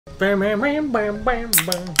Bam, bam, bam, bam, bam,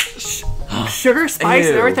 bam. Sugar, spice,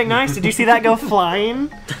 and everything nice. Did you see that go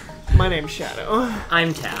flying? My name's Shadow.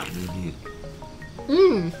 I'm Taff.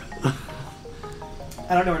 Mmm.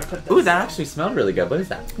 I don't know where to put this. Ooh, that actually smelled really good. What is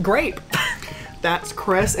that? Grape. That's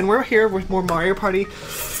Chris, and we're here with more Mario Party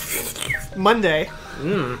Monday.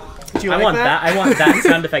 Mmm. Do you like that? I want that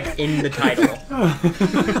sound effect in the title.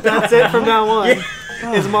 That's it from now on.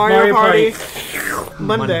 Yeah. Is Mario Party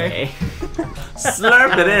Monday.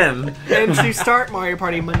 Slurp it in. And to start Mario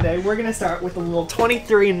Party Monday, we're going to start with a little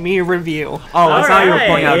 23andMe review. Oh, I saw you were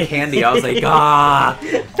pulling out candy. I was like, ah.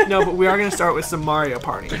 No, but we are going to start with some Mario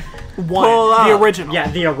Party. The original. Yeah,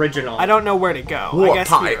 the original. I don't know where to go. Warp I guess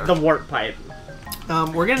pipe. here. The warp pipe.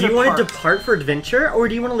 We're going to Do you want to depart for adventure, or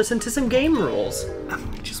do you want to listen to some game rules? I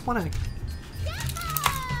just want to...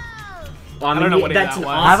 Well, I don't know what that's that an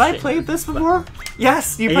was. Have I option. played this before?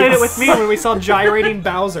 Yes, you played it with me when we saw gyrating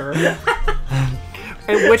Bowser.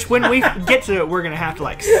 And which, when we get to it, we're going to have to,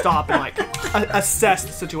 like, stop and, like, assess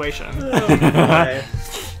the situation. Okay.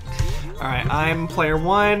 Alright, I'm player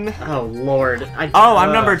 1. Oh, Lord.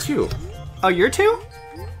 I'm number 2. Oh, you're 2?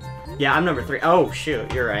 Yeah, I'm number 3. Oh,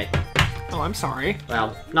 shoot, you're right. Oh, I'm sorry.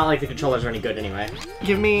 Well, not like the controllers are any good anyway.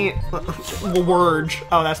 Give me... Luigi.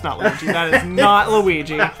 Oh, that's not Luigi. That is not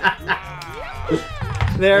Luigi.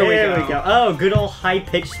 There we go. Oh, good old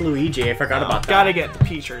high-pitched Luigi. I forgot about that. Gotta get the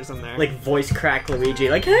Peachers in there. Like, voice crack Luigi.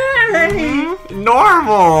 Like, hey!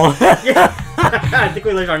 Normal. Yeah. I think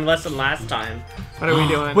we learned our lesson last time. What are we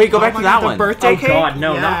doing? Wait, go back to that the one. Birthday cake? God,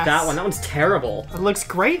 no, Yes. not that one. That one's terrible. It looks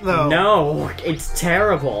great, though. No, it's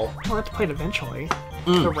terrible. I'll have to play it eventually.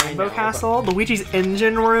 The I Rainbow know, Castle, Luigi's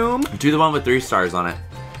Engine Room. Do the one with 3 stars on it.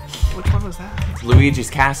 Which one was that?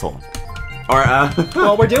 Luigi's Castle. Or,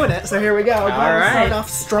 Well, we're doing it, so here we go. We're right. starting off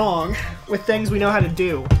strong with things we know how to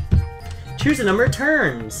do. Choose a number of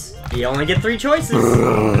turns. You only get 3 choices.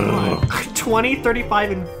 20,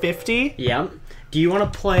 35, and 50. Yep. Do you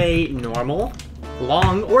want to play normal,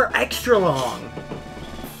 long, or extra long?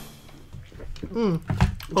 Well,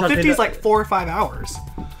 Trust me, 50 is the- like 4 or 5 hours.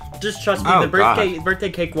 Just trust me, Oh, the birthday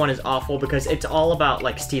cake one is awful because it's all about,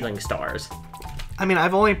 like, stealing stars. I mean,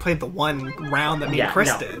 I've only played the one round that me and Chris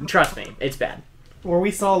no, did. trust me, it's bad. Where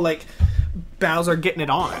we saw, like, Bowser getting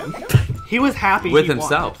it on. He was happy with he won.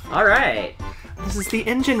 himself. Alright. This is the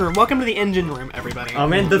engine room. Welcome to the engine room, everybody. Oh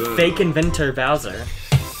man, the fake inventor Bowser.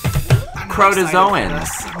 Protozoans.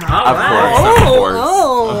 Alright. Of course.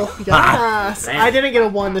 Oh, yes. Man. I didn't get a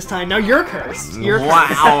 1 this time. Now you're cursed. You're cursed.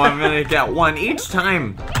 Wow, I'm gonna get 1 each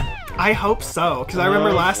time. I hope so, because I remember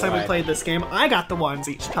Oh, last time we boy. played this game, I got the 1s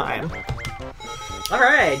each time.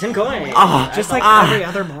 Alright, 10 coins. Just like every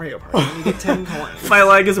other Mario Party, you get 10 coins. My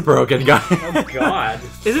leg is broken, guys. Oh god.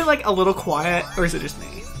 Is it like a little quiet, or is it just me?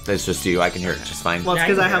 It's just you. I can hear it just fine. Well, it's Yeah, I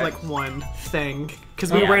because I can have hear like one thing.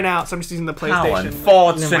 Because Oh, we yeah. ran out, so I'm just using the How PlayStation.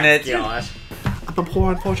 unfortunate. Oh my gosh. The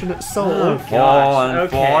poor unfortunate soul. Oh, Oh, gosh.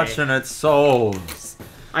 Okay. unfortunate souls.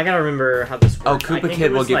 I gotta remember how this Oh, works. I Koopa think Kid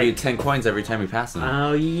it will was, give you like- 10 coins every time you pass him.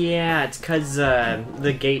 Oh yeah, it's cause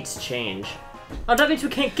the gates change. Oh, that means we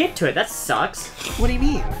can't get to it. That sucks. What do you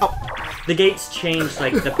mean? Oh, The gates change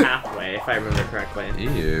like the pathway, if I remember correctly.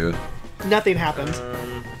 Ew. nothing happened.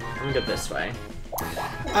 I'm gonna go this way.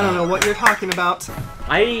 I don't know what you're talking about.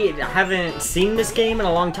 I haven't seen this game in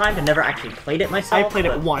a long time and never actually played it myself. I played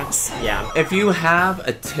it but- once. Yeah. If you have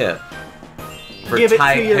a tip for Give it to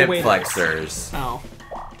tight your hip waiters. flexors, Oh.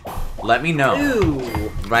 let me know.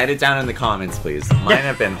 Ooh. Write it down in the comments, please. Mine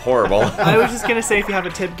have been horrible. I was just gonna say if you have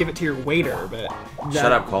a tip, give it to your waiter, but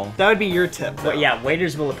Shut up, Cole. that would be your tip. But yeah,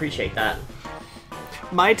 waiters will appreciate that.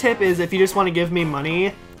 My tip is if you just want to give me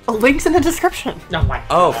money, a link's in the description. Oh my.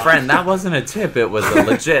 Oh, friend, that wasn't a tip. It was a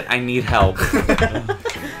legit, I need help.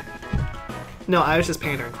 No, I was just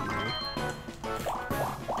pandering for money.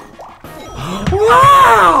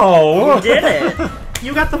 Wow! You did it.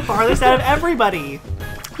 You got the farthest out of everybody.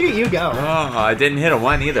 Here you go. Oh, I didn't hit a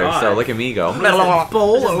 1 either, so God. look at me go.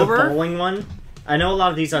 Bowl This is the over. bowling one. I know a lot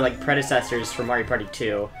of these are like predecessors for Mario Party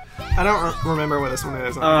 2. I don't remember what this one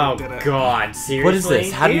is. Oh did it. god, seriously? What is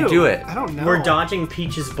this? How do you do it? I don't know. We're dodging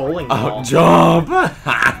Peach's bowling ball. Oh, jump! Oh,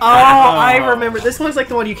 I remember. This one's like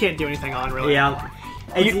the one you can't do anything on, really. Yeah.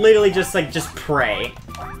 It's literally just like, just pray.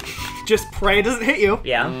 Just pray it doesn't hit you.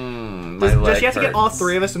 Yeah. Does she have to get all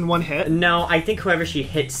 3 of us in one hit? No, I think whoever she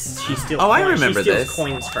hits, she steals. Oh, I coins. remember she steals this.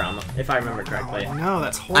 coins from, if I remember correctly. No,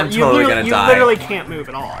 that's horrible. I'm totally gonna You die. literally can't move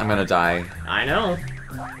at all. I'm gonna die. I know.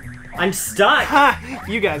 I'm stuck. Ha!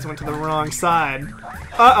 You guys went to the wrong side.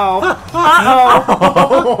 Uh-oh.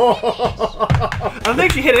 Uh-oh. I don't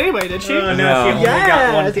think she hit anybody, did she? Oh, no, No. she only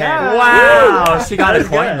got one Yes, pen. yes. Wow, she got That a is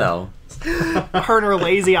coin good. though. Her and her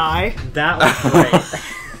lazy eye. That was great.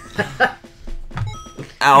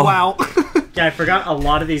 Wow. Wow. Yeah, I forgot a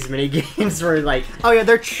lot of these mini games were like, Oh yeah,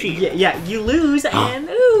 they're cheap. yeah, you lose and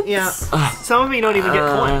oops. Yeah. Some of you don't even get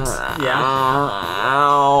coins. Yeah.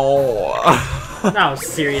 Ow. No,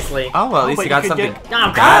 seriously. Oh, well, at least but you got you could something. get-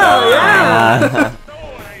 Oh, God. Yeah.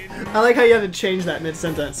 I like how you had to change that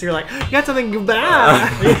mid-sentence. You're like, you got something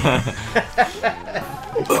bad.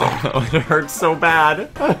 It hurts so bad.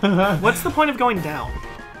 What's the point of going down?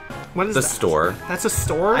 What is The that? store. That's a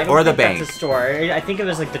store? I don't Or the think bank. That's a store. I think it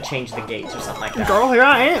was like to change the gates or something like that. Girl, here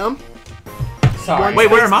I am. Sorry. Wait,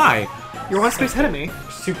 where am I? You're one space ahead of me.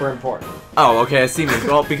 Super important. Oh, okay, I see me.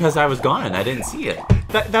 Well, because I was gone and I didn't see it.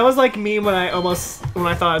 That was like me when I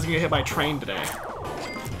thought I was gonna get hit by a train today.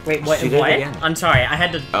 Wait, what? She did it What? again. I'm sorry. I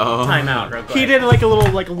had to Oh. time out real quick. He did like a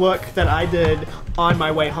little like look that I did on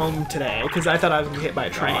my way home today because I thought I was gonna get hit by a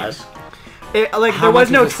train. God. Like How there was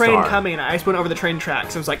much no is a train star? coming. I just went over the train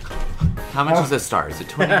tracks. It was like, How much is a star? Is it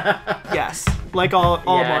 20? yes, like all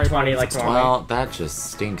Yeah, Mario 20 Parties. like normal. Well, that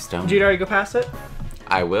just stinks, don't Did you it? already go past it?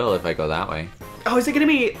 I will if I go that way. Oh, is it gonna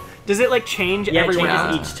be? Does it like change Yeah, it every changes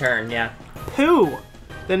round? each turn. Yeah. Poo.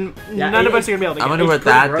 Then Yeah, none of it- us are gonna be able to I get wonder it. what It's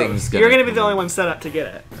pretty that gross. thing's gonna. You're gonna be the only one set up to get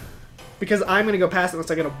it. Because I'm gonna go past it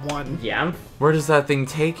unless I get a 1. Yeah. Where does that thing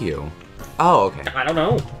take you? Oh, okay. I don't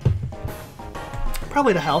know.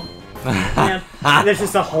 Probably to hell. Yeah. There's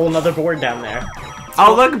just a whole nother board down there.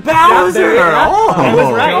 Oh, look, Bowser! I I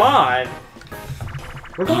was right. God.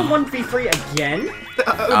 We're going 1v3 again?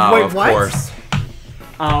 Oh, wait, of what? course.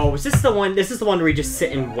 Oh, is this the one? This is the one where we just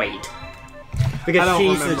sit and wait. I Because don't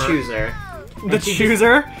she's the remember. chooser. The she just-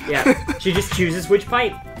 chooser? Yeah. She just chooses which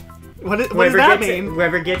pipe. What does Whoever that gets mean? It,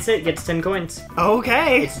 whoever gets it gets 10 coins.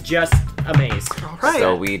 Okay. It's just a maze. Right.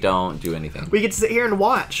 So we don't do anything. We get to sit here and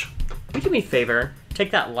watch. Will you do me a favor?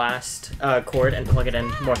 Take that last cord and plug it in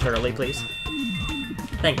more thoroughly, please.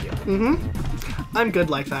 Thank you. I'm good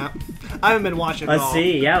like that. I haven't been watching at Let's all.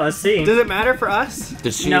 see. Yeah, let's see. Does it matter for us?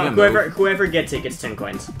 Did she No, even whoever gets it gets 10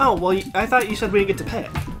 coins. Oh, well, I thought you said we didn't get to pick.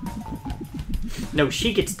 No,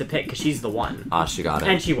 she gets to pick because she's the one. Oh, she got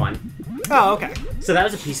And it. she won. Oh, okay. So that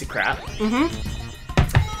was a piece of crap.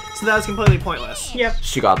 So that was completely pointless. Yep.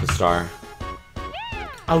 She got the star.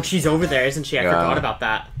 Oh, she's over there, isn't she? I Yeah. forgot about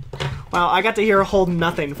that. Wow, I got to hear a whole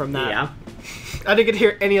nothing from that. Yeah. I didn't get to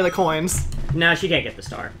hear any of the coins. No, she can't get the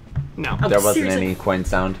star. No. Oh, There wasn't seriously? any coin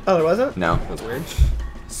sound. Oh, there wasn't? No. That's weird.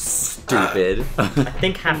 Stupid. I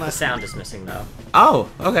think half the sound is missing though. Oh,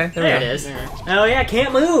 okay. There it we go. is. There. Oh yeah,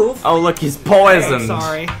 can't move. Oh, look, he's poisoned. I'm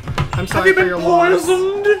sorry. I'm sorry for your loss.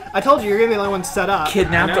 I told you, you're gonna be the only one set up.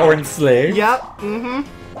 Kidnapped I know. or enslaved? Yep. Mm-hmm.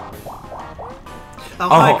 Oh,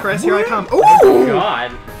 hi, Chris. Here I come. Oh Ooh!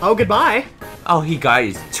 God. Oh, goodbye. Oh, he got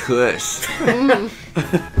his tush.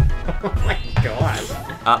 Oh my God.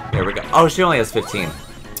 Oh, here we go. Oh, she only has 15. Yep.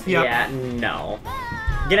 Yeah, no.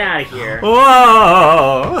 Get out of here.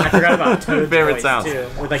 Whoa! I forgot about Toad's favorite voice, sound. too.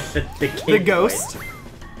 With like the kid The ghost. voice.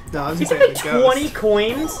 No, I was You gonna can say pay the 20 ghost.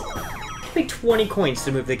 coins? You can pay 20 coins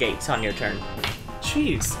to move the gates on your turn.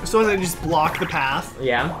 Jeez. So they just block the path.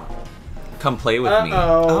 Yeah. Come play with me.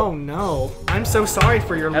 Uh-oh. Oh no. I'm so sorry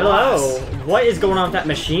for your Hello. loss. What is going on with that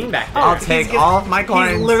machine back there? I'll He's take getting- all of my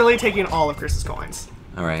coins. He's literally taking all of Chris's coins.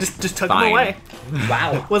 All right. Just took Fine. them away.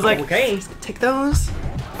 Wow. Was like, okay. take those.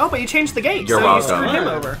 Oh, but you changed the gate. You're so welcome. You screwed him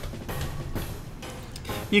over.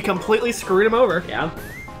 You completely screwed him over. Yeah.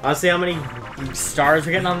 I'll see how many stars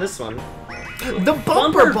we're getting on this one. The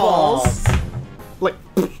bumper balls. Like,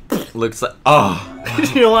 Looks like. Oh,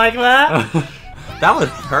 did you like that? that would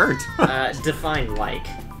hurt. Define like.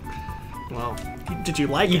 Well, did you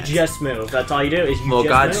like You it? just move. That's all you do. Is you Well, just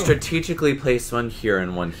God move. strategically placed one here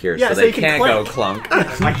and one here, Yeah, so so they you can can't go clank.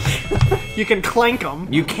 clunk. You can clank them.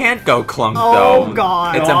 You can't go clunk, Oh, though.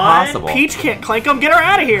 God. It's God. impossible. Peach can't clank them. Get her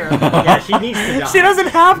out of here. Yeah, she needs to die. She doesn't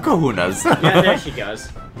have kahunas. Yeah, there she goes.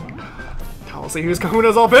 I'll see whose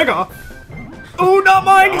kahuna's all bigger. Oh, not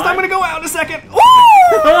mine, because I'm God. gonna go out in a second. Ooh!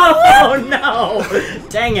 Oh no!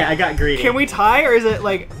 Dang it, I got greedy. Can we tie, or is it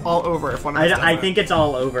like all over if one of us I does it? think it's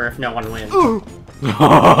all over if no one wins. Ooh.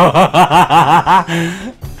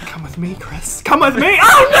 Come with me, Chris. Come with me.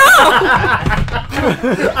 Oh no!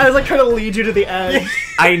 I was like trying to lead you to the edge.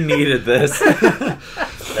 I needed this.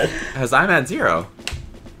 Because I'm at 0.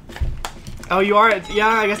 Oh, you are. Yeah,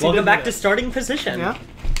 I guess. you Welcome did back hit to it. starting position. Yeah.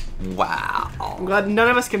 Wow. I'm glad none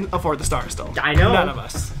of us can afford the star still. I know. None of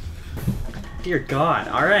us. Dear God.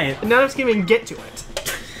 All right. None of us can even get to it.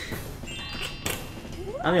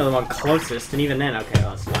 I'm the only one closest, and even then, okay,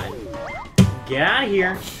 that's fine. Get out of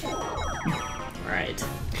here. All right.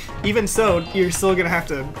 Even so, you're still gonna have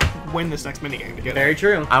to win this next minigame to get it. Very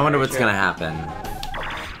true. I wonder Very what's true. gonna happen.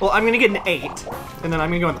 Well, I'm gonna get an 8, and then I'm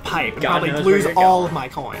gonna go in the pipe and God probably knows where lose you're all going. of my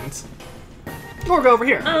coins. Or go over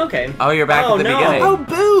here. Oh, okay. Oh, you're back Oh, at the no. beginning. Oh,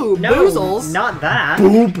 boo! No, Boozles. not that.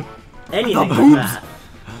 Boob. Anything The but boobs. that.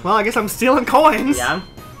 Well, I guess I'm stealing coins. Yeah.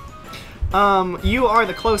 You are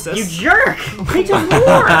the closest. You jerk! We did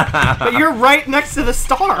more! But you're right next to the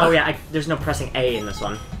star. Oh yeah, there's no pressing A in this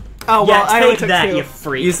one. Oh, well, Yeah, I only take took that, 2. you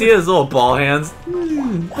freak. You see his little ball hands? He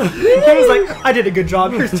was like, I did a good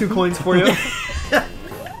job. Here's 2 coins for you.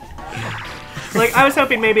 Like, I was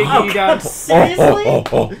hoping maybe Oh, you guys... seriously?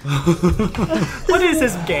 What is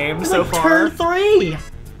this game so Like far? turn 3!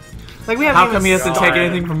 Like, we haven't How even come he hasn't Star. taken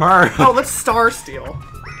anything from her? Oh, let's star steal.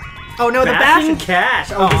 Oh, no, the Bash and bash...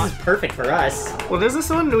 cash! Oh, Aw. this is perfect for us. What is this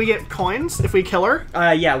one? Do we get coins if we kill her?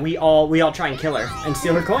 Yeah, we all try and kill her and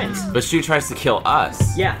steal her coins. But she tries to kill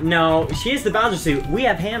us. Yeah, no, she is the Bowser suit. We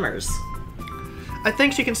have hammers. I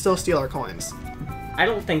think she can still steal our coins. I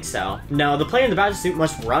don't think so. No, the player in the Bowser suit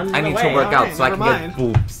must run I need away. to work Alright, out so I never can get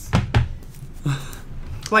boobs.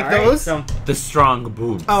 Like Alright, those? So, The strong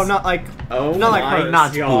boobs. Oh, not like... oh Not like my hers.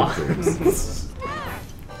 Not God. boobs.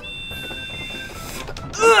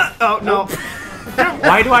 Oh, no.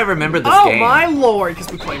 Why do I remember this Oh, game? my lord,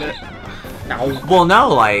 because we played it. No. Well, no,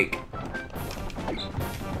 like...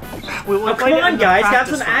 We Oh, come played it on, in the guys, have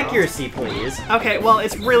practice some round. accuracy, please. Okay, well,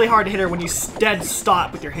 it's really hard to hit her when you dead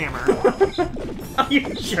stop with your hammer. Oh, you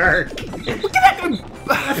jerk.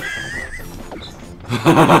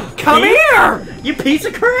 Come Me? here! You piece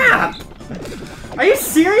of crap! Are you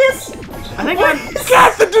serious? I think I'm...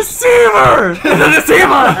 Get the deceiver! The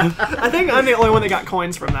deceiver! I think I'm the only one that got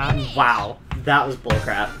coins from that. Wow, that was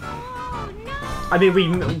bullcrap. I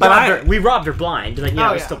mean, we robbed her blind, but you know,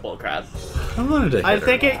 Oh, it's yeah. still bullcrap. I wanted to I hit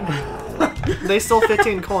think her. it... They stole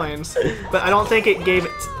 15 coins, but I don't think it gave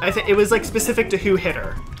it... I think it was, like, specific to who hit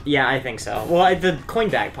her. Yeah, I think so. Well, the coin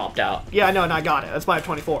bag popped out. Yeah, I know, and I got it. That's why I have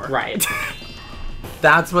 24. Right.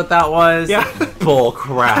 That's what that was? Yeah. Bull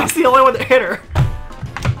crap. That's the only one that hit her.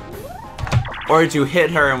 Or did you hit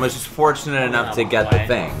her and was just fortunate enough to get the boy.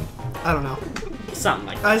 thing? I don't know. Something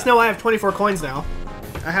like I that. just know I have 24 coins now.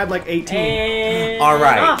 I had, like, 18. And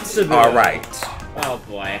Alright. off to the- Alright. Oh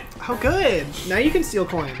boy. Oh, good. Now you can steal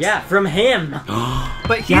coins. Yeah, from him.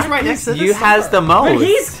 But he's right next to the You has the star. most. But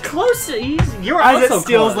he's close. You're As also it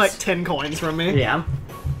steals, close. like, 10 coins from me. Yeah.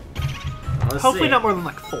 Let's Hopefully see. not more than,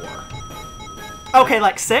 like, 4. Okay,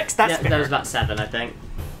 like 6? That's Yeah, fair. that was about 7, I think.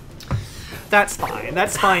 That's fine.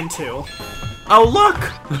 That's fine, too. Oh, look!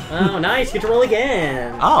 Oh, nice. You get to roll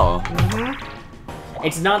again. Oh.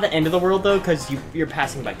 It's not the end of the world, though, because you're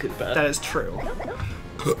passing by Koopa. That is true.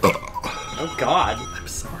 Oh, God. I'm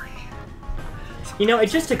sorry. You know, it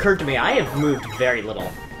just occurred to me, I have moved very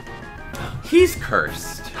little. He's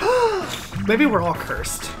cursed. Maybe we're all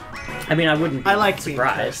cursed. I mean, I wouldn't be I like being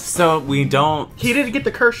surprised. cursed. So we don't... He didn't get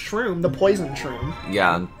the cursed shroom, the poison shroom.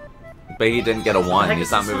 Yeah. But he didn't get a 1. heck He's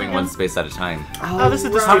is not this moving one one space at a time. Oh, this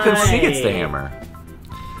is the How come Right. she gets the hammer?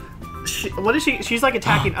 What is she? She's like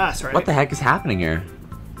attacking us, right? What the heck is happening here?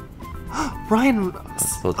 Ryan.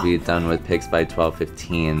 Supposed to be done with pigs by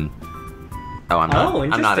 12:15. Oh, I'm not. Oh,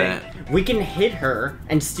 interesting. I'm not in it. We can hit her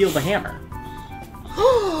and steal the hammer.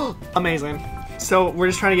 Amazing. So we're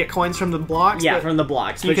just trying to get coins from the blocks. Yeah, but- from the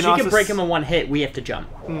blocks. you But can she also can break s- him in one hit. We have to jump.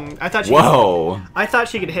 I thought she. Whoa! I thought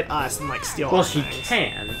she could hit us and like steal. Well, our she things.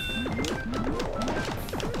 can.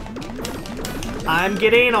 I'm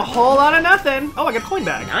getting a whole lot of nothing. Oh, I got a coin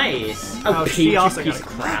bag. Nice. Oh, Peach, she also piece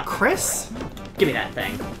got of a crap. Chris. Give me that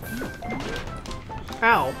thing.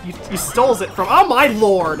 Ow! You stole it from. Oh my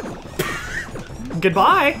lord!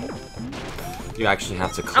 Goodbye. You actually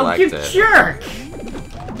have to Oh, collect you it. jerk!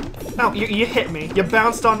 Oh, you hit me. You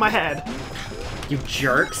bounced on my head. You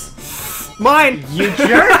jerks. Mine. You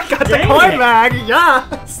jerk! got the Dang coin it. bag.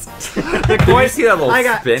 Yes. The Did you see that little I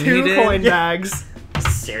got spin he 2 did? coin bags.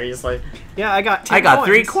 Seriously. Yeah, I got 2 I got coins.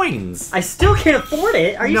 3 coins. I still can't afford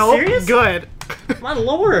it. Are you No, serious? good. My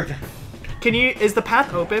lord. Can you? Is the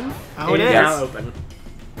path open? Oh, it is is. now open.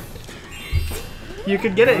 You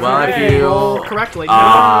could get it. Well, if if you- roll correctly. Just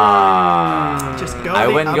go. I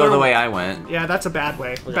the wouldn't go other the way way. I went. Yeah, that's a bad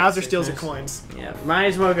way. Well, Bowser that's steals your nice. coins. Yeah, might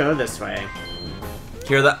as well go this way.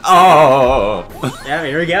 Hear the oh. Yeah,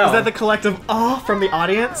 here we go. Is that the collective "oh" from the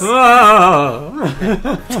audience? Oh.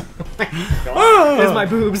 Is my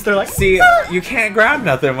boobs? They're like, See, you can't grab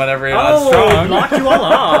nothing whenever you're not Oh, strong. blocked you all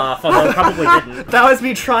off. Although it probably didn't. that was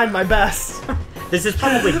me trying my best. This is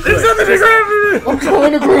probably good. There's nothing to grab. I'm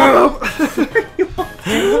trying to grab. What are you all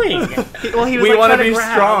doing? Well, he was We like want to trying be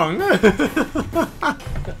grab. strong.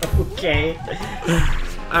 Okay.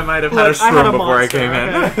 I might have had a Look, I had shroom a before I monster, came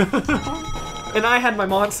in. okay. And I had my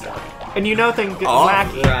monster. And you know things get Oh.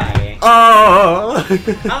 wacky. Right. Oh.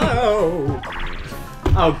 Oh.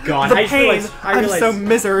 Oh god. The I just pain. realized, I I'm realized so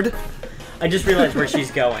misered. I just realized where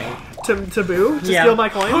she's going. To Boo? To Yeah. steal my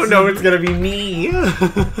coins? Oh no, it's gonna be me.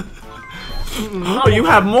 Oh, you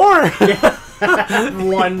have more.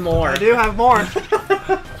 One more. I do have more.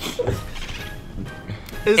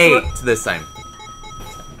 Is 8 this time.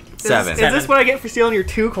 Is 7. this what I get for stealing your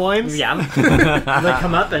 2 coins? Yeah. The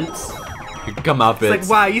comeuppance. Come up, It's like,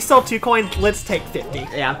 wow, you stole 2 coins, let's take 50.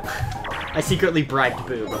 Yeah. I secretly bribed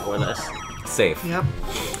Boo before this. safe. Yep.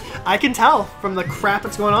 I can tell from the crap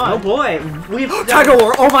that's going on. Oh boy, we've Tug of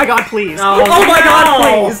War! Oh my god, please! Oh, my no.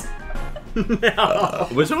 god, please! No.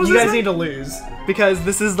 Which one was You this guys one? need to lose because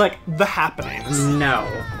this is like the happenings. No.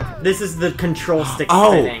 This is the control stick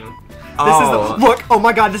Oh. spinning. This is the look. Oh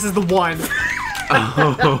my god, this is the one.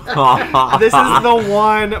 This is the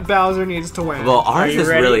one Bowser needs to win. Well, ours you is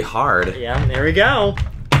ready? really hard. Yeah, there we go.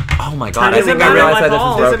 Oh my god, I Does it think I matter realized my how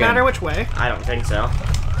ball? this is Does broken. it matter which way? I don't think so.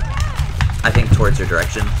 I think towards your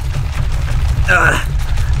direction. Ugh.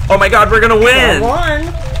 Oh my god, we're gonna win! One.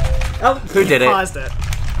 Oh, Who did it? Paused it.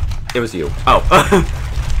 It was you. Oh.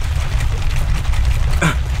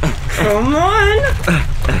 come on.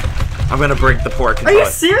 I'm gonna break the pork. Are you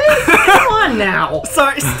serious? Come on now.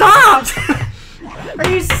 Sorry, stop! Are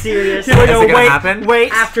you serious? Is it gonna happen?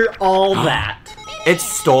 Wait, After all that. It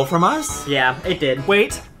stole from us? Yeah, it did.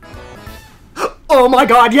 wait. Oh my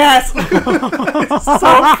god, yes! It's so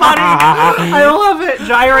funny! I love it!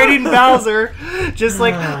 Gyrating Bowser, just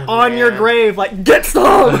like on your man. grave, like, get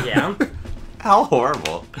some! Yeah. How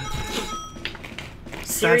horrible.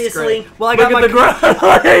 Seriously? Well, I got Look my at the ground.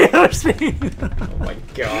 Oh my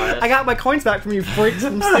god. I got my coins back from you freaks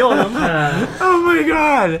from stealing them. Oh my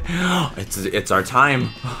god. It's our time.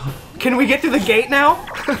 Can we get through the gate now?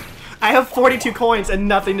 I have 42 coins and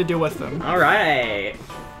nothing to do with them. Alright.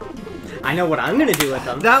 I know what I'm gonna do with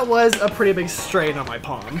them. That was a pretty big strain on my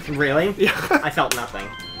palm. Really? Yeah. I felt nothing.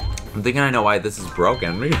 I'm thinking I know why this is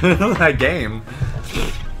broken. That game.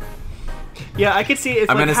 Yeah, I could see if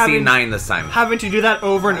I'm like, gonna see 9 this time. having to do that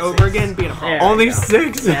over and over again being a problem. There we Only go.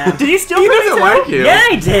 6? Yeah. Did he steal He from doesn't too? like you. Yeah,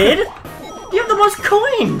 I did! You have the most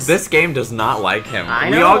coins! This game does not like him. I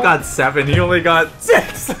We know. all got 7. He only got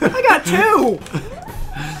 6. I got 2!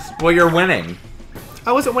 Well, you're winning.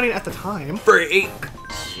 I wasn't winning at the time. Freak.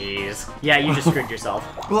 Jeez. Yeah, you just screwed yourself.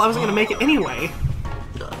 Well, I wasn't gonna make it anyway.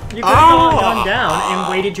 You could have gone down and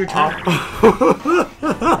waited your turn.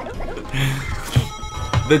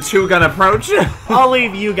 The 2 gun approach? I'll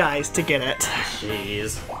leave you guys to get it.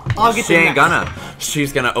 Jeez. I'll get She the ain't next. gonna.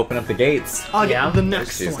 She's gonna open up the gates. I'll get Yeah. the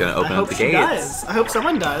next She's one. gonna open I up hope the she gates. does. I hope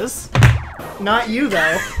someone does. Not you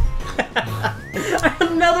though.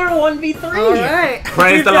 Another 1v3! Alright.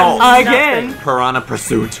 Praise the You've done Lord. Again. Piranha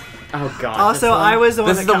Pursuit. Oh god. Also, this one? I was the one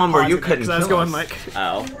This that is the kept one where you pausing it, couldn't 'cause I was kill going us. like,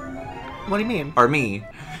 Oh. what do you mean? Or me.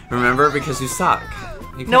 Remember? Because you suck.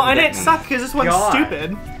 You No, couldn't I get didn't me. suck because this one's God.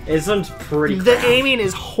 stupid. This one's pretty The crap. aiming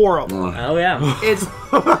is horrible. Oh yeah. It's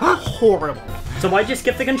horrible. So why'd you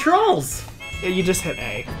skip the controls? You just hit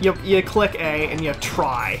A. You click A and you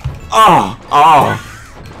try. Oh! Oh!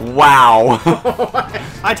 Wow!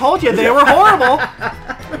 I told you they were horrible.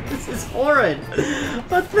 This is horrid.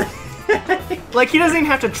 What the Like he doesn't even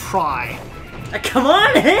have to try. Come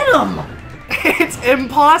on, hit him! It's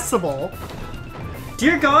impossible.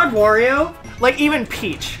 Dear God, Wario. Like even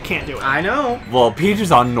Peach can't do it. I know. Well, Peach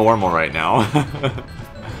is on normal right now.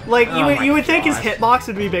 Like Oh my you would think his gosh. hitbox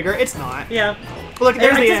would be bigger. It's not. Yeah. Look,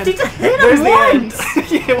 there's I the just end. need to hit him There's the end. once.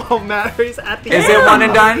 It won't matter. He's at the Is end. it one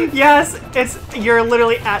and done? Yes, you're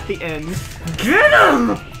literally at the end. Get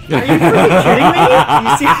him! Are you freaking kidding me?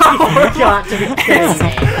 You see how You got to be kidding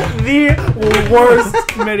me. the worst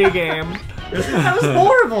minigame. That was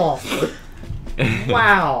horrible.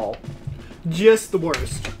 Wow. Just the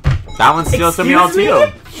worst. That one steals from y'all Excuse too.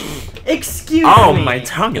 me? Excuse Oh, me. my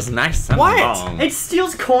tongue is nice and What? long. It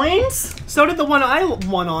steals coins? So did the one I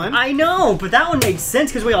won on. I know, but that one made sense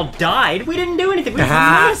because we all died. We didn't do anything. We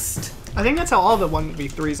just missed. I think that's how all the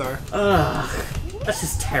 1v3s are. Ugh. That's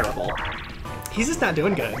just terrible. He's just not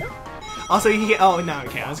doing good. Also, you can get. Oh, no, he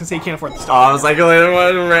can't. I was gonna say you can't afford the Oh, star. I was like,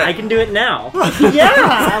 wait, I can do it now.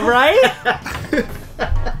 Yeah, right?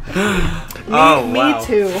 oh, Me wow.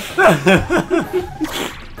 too.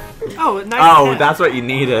 Oh, nice. Oh, pen. that's what you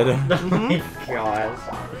needed. Oh my gosh.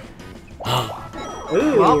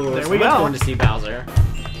 Ooh, Well, there we someone's go. going to see Bowser.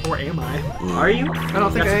 Or am I? Are you? I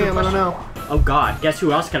don't think I am. I don't know. Oh god, guess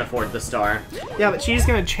who else can afford the star? Yeah, but she's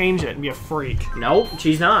gonna change it and be a freak. Nope,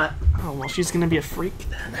 she's not. Oh well, she's gonna be a freak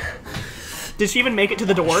then. Did she even make it to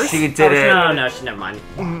the doors? She did it. No, she never mind.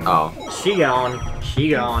 Oh, She gone. She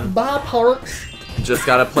gone. Bye, Parks. just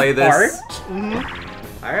gotta play Art? this.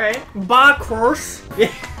 Alright. Bye, Curse.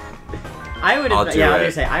 I would. I'll do Yeah, I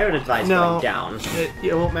was it. gonna say I would advise No. going down.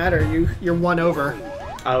 It won't matter. You're one over.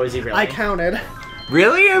 Oh, is he really? I counted.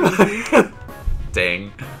 Really?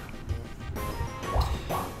 Dang.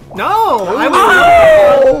 No! I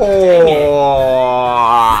was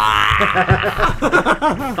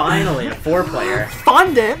Finally, a 4-player.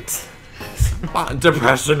 fondant.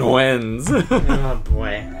 Depression wins. Oh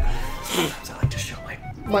boy. I like to show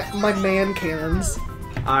my man cannons.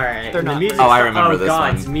 All right. They're the not music. Oh, I remember oh, this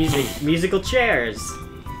God, one. it's musical chairs.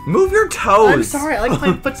 Move your toes. I'm sorry, I like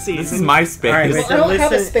playing footsies. This is my space. All right, wait. I don't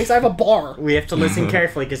have a Listen. space, I have a bar. We have to listen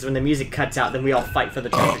carefully because when the music cuts out, then we all fight for the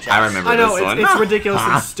treasure chest. I remember I know, this one. it's ridiculous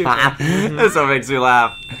and stupid. That's what makes me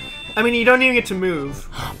laugh. I mean, you don't even get to move.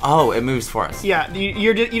 Oh, it moves for us. Yeah,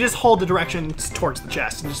 you just hold the directions towards the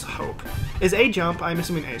chest and just hope. Is A jump? I'm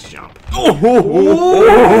assuming A is jump. Oh,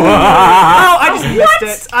 I just missed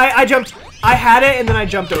it. I jumped. I had it and then I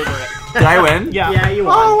jumped over it. Did I win? Yeah. Yeah, you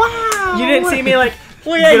won. Oh wow! You didn't see me like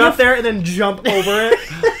get up there and then jump over it.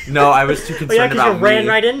 No, I was too Oh, concerned yeah, because about you ran me.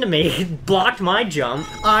 right into me. Blocked my jump.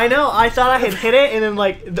 I know. I thought I had hit it and then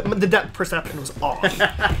like the depth perception was off,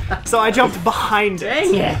 so I jumped behind it.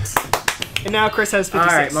 Dang it. And now Chris has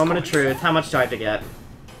 56. Alright, moment of truth. How much do I have to get?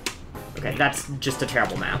 Okay, that's just a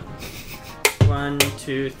terrible math. 1,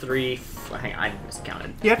 2, 3, hang on, I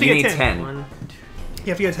miscounted. You have to You get need 10. 10. 1, 2. You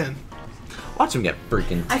have to get 10. Watch him get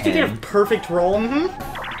freaking 10. I have to get a perfect roll. Mm-hmm.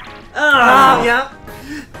 Ah, Yeah.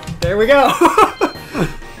 There we go.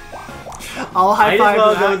 I'll high Might as five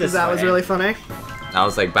well that go because this that was way. really funny. I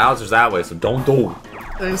was like, Bowser's that way, so don't do.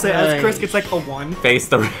 And say as Chris gets like a 1. Face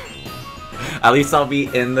the... At least I'll be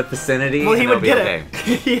in the vicinity. Well, he and would it'll get be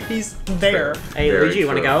okay. it. He's there. Hey, Very Luigi, you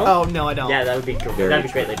want to true. go? Oh no, I don't. Yeah, that would be cool. Very That'd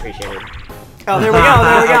be true. greatly appreciated. Oh, there we go.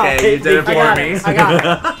 There we go. Okay, you did it I for got me. it. I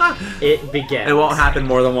got It begins. It won't happen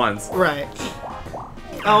more than once. it. Right.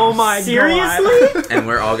 Oh my god. Seriously? And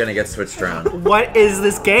we're all gonna get switched around. What is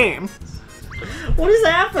this game? What is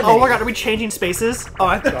happening? Oh my god, are we changing spaces?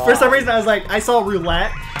 Oh, for some reason I was like, I saw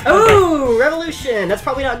roulette. Ooh, revolution! That's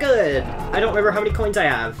probably not good. I don't remember how many coins I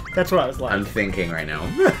have. That's what I was like. I'm thinking right now.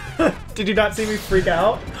 Did you not see me freak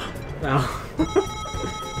out? No.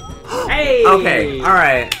 Hey! Okay,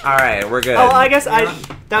 alright, we're good. Oh, I guess that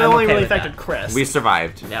I'm only okay really with affected that. Chris. We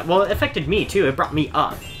survived. Yeah, well, it affected me too. It brought me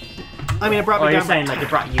up. I mean, it brought Oh, me you're down. saying like it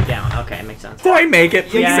brought you down. Okay, makes sense. Did I make it?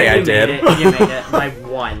 Please Yeah, say I you did. made it. You made it by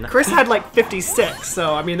 1. Chris had like 56,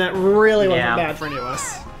 so I mean that really wasn't Yeah. bad for any of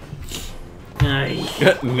us.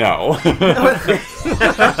 No. I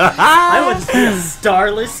want to see a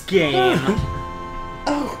starless game.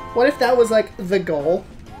 Oh, what if that was like the goal?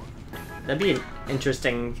 That'd be an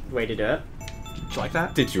interesting way to do it. Did you like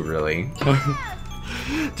that? Did you really?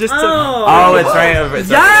 Just to... Oh, it's right over.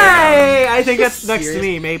 It's over Yay! I think that's next to Serious?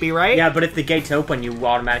 me, maybe, right? Yeah, but if the gates open, you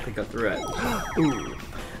automatically go through it. Ooh.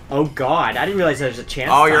 Oh god, I didn't realize there was a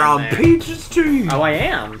chance. Oh, you're time on there. Peach's team. Oh, I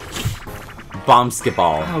am. Bomb skip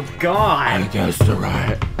all. Oh god. guess you're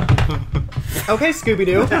right. Okay,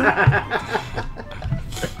 Scooby-Doo.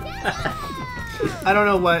 I don't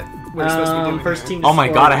know what we're supposed to be doing. First here. team. To Oh my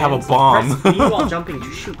score god, I have a wins. bomb. Press B while jumping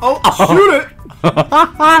to shoot. Oh, shoot it! Look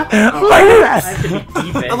at I have to be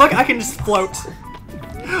deep in. Oh, look, I can just float.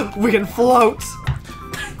 We can float.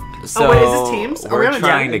 So, wait, is this teams? Are we We're on a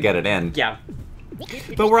trying team? to get it in. Yeah,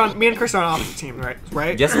 But we're on. Me and Chris are on opposite teams, right?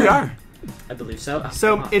 Right? Yes, we are. I believe so.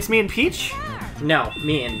 So it's me and Peach. No,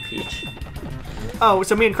 me and Peach. Oh,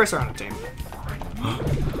 so me and Chris are on a team.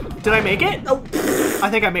 Did I make it? Oh, I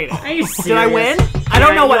think I made it. Are you serious? Did I win? I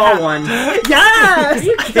don't know what you all happened. won. Yes! Are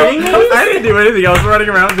you kidding me? I didn't do anything. I was running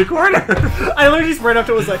around the corner. I literally just ran up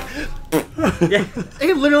to it was like, Yeah.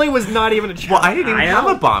 it literally was not even a challenge. Well, I didn't even I have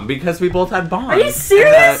know. a bomb because we both had bombs. Are you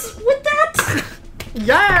serious with that?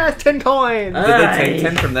 Yeah, 10 coins. Did they take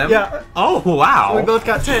 10 from them? Yeah. Oh, wow. We both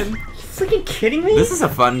got 10. You freaking kidding me? This is a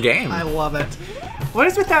fun game. I love it. What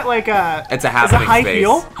is with that, like, It's a is happening it high space.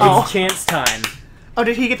 heel? It's Oh. chance time. Oh,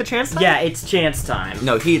 did he get the chance time? Yeah, it's chance time.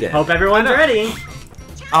 No, he did. Hope everyone's I know. ready.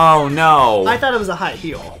 Oh, no. I thought it was a high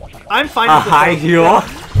heel. I'm fine A with it. high heel?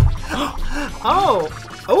 Oh.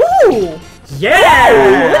 Ooh.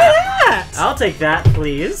 Yeah! Look at that. I'll take that,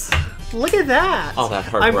 please. Look at that. Oh, that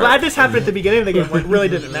hurt. I'm glad this happened at the beginning of the game where it really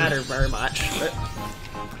didn't matter very much. But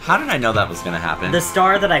How did I know that was going to happen? The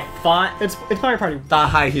star that I fought, it's Mario Party. The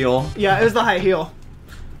high heel. Yeah, it was the high heel.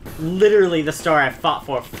 literally the star I fought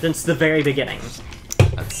for since the very beginning.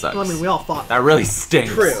 That sucks. Well, I mean, we all fought. That really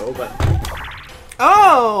stinks. True, but...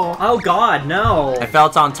 Oh! Oh god, no. I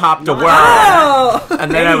felt on top to world, Oh!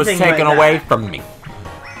 and then I was Anything taken like away that. from me.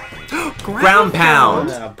 Ground pound.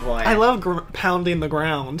 Oh boy. I love pounding the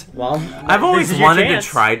ground. Well, I've always this is your wanted chance.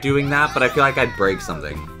 to try doing that, but I feel like I'd break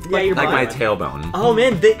something. Yeah, you're Like my right. tailbone. Oh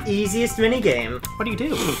man, the easiest minigame. What do you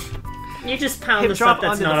do? You just pound Hip the stuff drop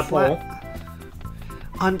that's onto not a the pole.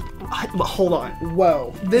 Hold on.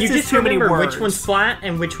 Whoa. This You is just too many remember words. which one's flat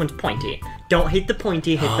and which one's pointy. Don't hit the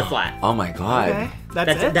pointy, hit the flat. Oh my god. Okay.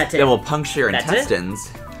 That's it? That's it. It will puncture your That's it?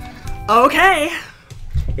 intestines. Okay.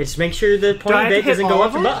 Just make sure the I pointy have to bit hit doesn't go all up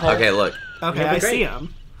of your them? butthole. Okay, look. Okay, That'd be I great. see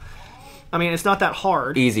him. I mean, it's not that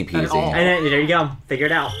hard. Easy At all. peasy. And then, there you go. Figure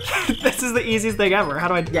it out. This is the easiest thing ever. How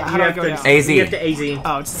do I, Yeah, how you do I have go to down? AZ. You have to AZ.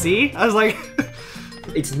 Oh, it's C? I was like...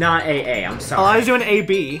 It's not AA. I'm oh, I sorry. was doing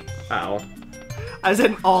AB. Oh. I was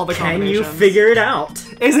in all the Can you combinations. figure it out?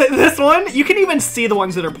 Is it this one? You can even see the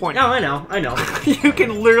ones that are pointing. No, I know. You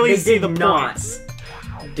can literally They see did the not points.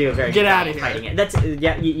 do a very Get good outta job here. hiding it. That's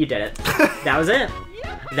yeah. You did it. That was it.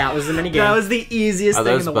 That was the minigame. That was the easiest Are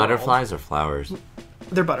thing those in the butterflies or flowers? world.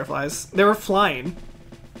 They're butterflies. They were flying.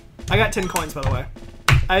 I got 10 coins, by the way.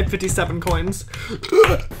 I had 57 coins.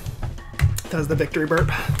 That was the victory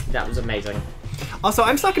burp. That was amazing. Also,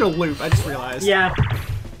 I'm stuck in a loop, I just realized. Yeah.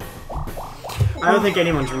 I don't think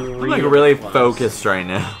anyone's really. You're really close. focused right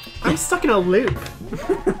now. I'm stuck in a loop.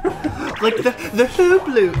 Like the hoop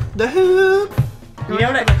loop. The hoop. You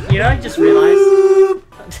know what? I just realized.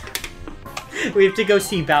 We have to go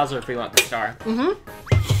see Bowser if we want the star.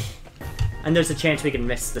 Mm-hmm. And there's a chance we can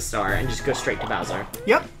miss the star and just go straight to Bowser.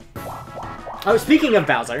 Yep. Oh, speaking of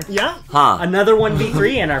Bowser, Yeah. Huh. another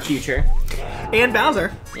 1v3 in our future. And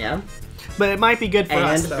Bowser. Yeah. But it might be good for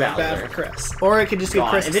us, And though. Bowser. Bad for Chris. Or it could just be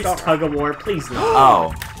God, Chris if and it's Star. tug of war, please no.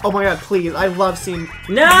 Oh. Oh my god, please. I love seeing...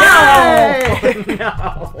 No! Yay!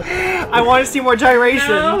 No! I want to see more gyration.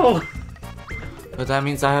 No! But that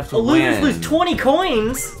means I have to Losers win. lose 20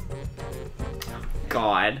 coins!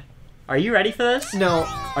 God. Are you ready for this? No.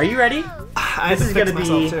 Are you ready? I have This to is fix gonna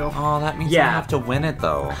myself, be- too. Oh, that means Yeah. I have to win it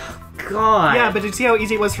though. God. Yeah, but did you see how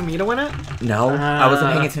easy it was for me to win it? No, I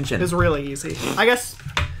wasn't paying It attention. was really easy. I guess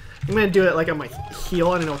I'm gonna do it like on my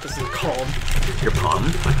heel. I don't know what this is called. Your palm?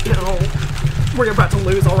 No. We're about to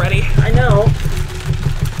lose already. I know.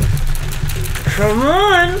 Come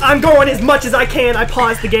on! I'm going as much as I can. I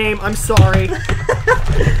paused the game. I'm sorry.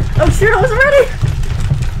 Oh shit, I was ready!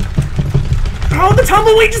 Oh, the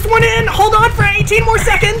tumbleweed just went in. Hold on for 18 more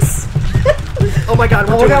seconds. Oh my god,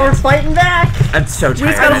 we're Oh doing god, we're it. fighting back! I'm so We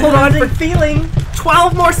just tired. gotta hold on for feeling.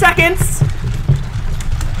 12 more seconds.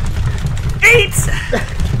 8.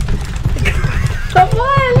 Come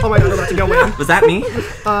on! Oh my god, we're about to go in. Was that me?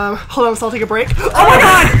 Hold on, so I'll take a break. Oh my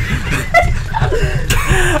god!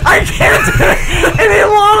 I can't do it any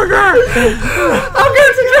longer! I'm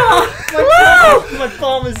good to go! My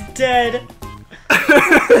palm is dead.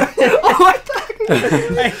 Oh my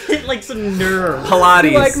god! I hit like some nerve.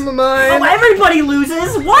 Pilates. Like mine. Oh, everybody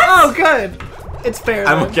loses! What? Oh, good. It's fair.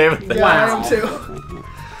 I'm though. okay with that. Yeah, I Wow. am too.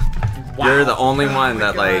 Wow. You're the only one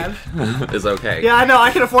that God. like is okay. Yeah, I know.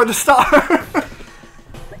 I can afford the star.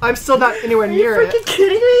 I'm still not anywhere Are you near freaking it,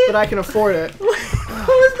 kidding me? but I can afford it. What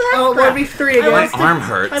was that? Oh, crap? 1v3 I again. My lost arm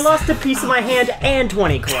hurts. I lost a piece of my hand and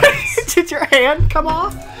 20 coins. Did your hand come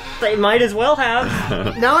off? They might as well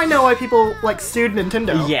have. Now I know why people like sued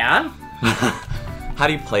Nintendo. Yeah. How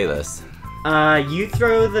do you play this? You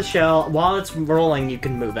throw the shell. While it's rolling, you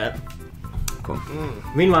can move it. Cool.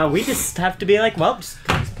 Meanwhile, we just have to be like, well, just,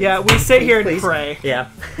 Yeah, we sit here and please. pray. Yeah.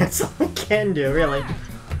 That's all we can do, really.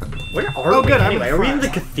 Where are Oh, we good, I'm anyway? in Are we in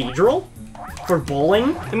front. the cathedral? For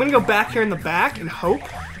bowling? I'm gonna go back here in the back and hope.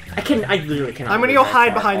 I literally cannot. I'm gonna move go that hide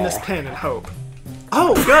far behind at this all. pin and hope.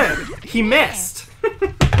 Oh, good. He missed.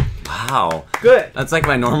 Wow. Good. That's like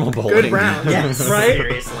my normal bowling. Good round. Yes, Right?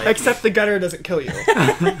 seriously. Except the gutter doesn't kill you.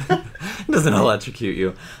 Doesn't electrocute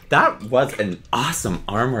you. That was an awesome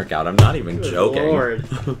arm workout. I'm not even joking. Lord.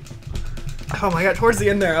 Oh my god, towards the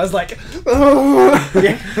end there, I was like, oh.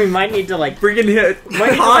 Yeah, we might need to like Freaking hit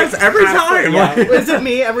might need to, pause like, every half the- time. yeah. Is it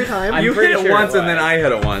me every time? I'm You hit pretty it sure once it and then was. I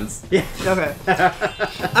hit it once. Yeah. Okay.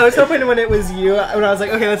 I was hoping when it was you, when I was like,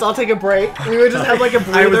 okay, let's all take a break, we would just have like a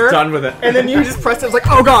breather. I was done with it. And then you just pressed it, I was like,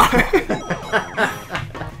 oh god.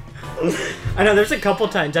 I know there's a couple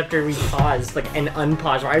times after we paused, like and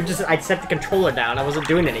unpaused, where I'd set the controller down. I wasn't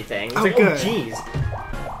doing anything. It's Oh, like, good. oh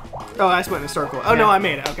jeez. Oh, I just went in a circle. Oh no, I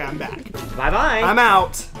made it. Okay, I'm back. Bye bye. I'm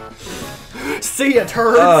out. See ya,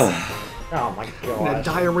 turds. Oh my And god.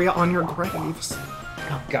 diarrhea on your graves.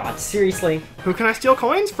 Oh god. Seriously. Who can I steal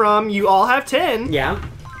coins from? You all have 10. Yeah.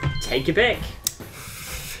 Take your pick.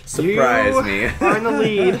 Surprise you me. are in the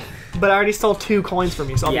lead, but I already stole 2 coins from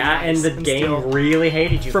you, so I'll be Yeah, and nice the game steal. really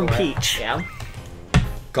hated you From for it. Peach. Yeah.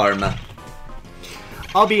 Karma.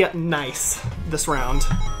 I'll be nice this round.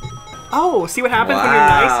 Oh, see what happens when you're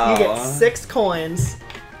nice? You get 6 coins.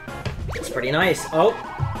 It's pretty nice. Oh,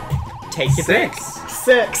 take your pick.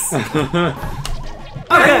 6.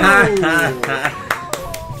 Okay.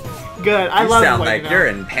 Good. I love sound waking like you're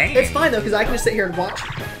up. in pain. It's fine though, because I can just sit here and watch.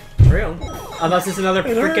 True. Unless it's another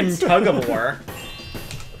freaking tug of war.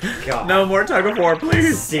 God. No more tug of war,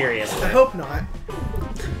 please. Seriously. I hope not.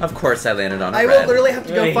 Of course I landed on a I red. will literally have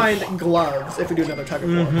to go Hey. find gloves if we do another tug of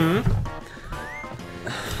war. Mm-hmm.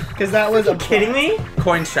 Because that was a Kidding me?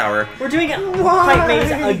 Coin shower. We're doing a Why? pipe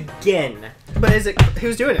maze again. But is it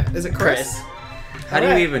who's doing it? Is it Chris? How do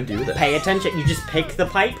you Alright. even do this? Pay attention. You just pick the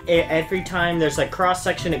pipe. Every time there's like cross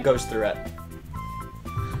section, it goes through it.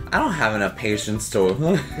 I don't have enough patience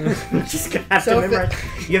to... You just have So to if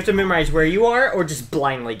memorize. You have to memorize where you are, or just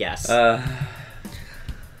blindly guess.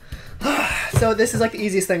 So this is like the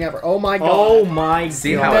easiest thing ever. Oh my god. Oh my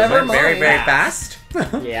See god. how it Never went very, mind. very fast?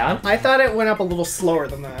 Yeah. I thought it went up a little slower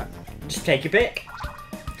than that. Just take your pick.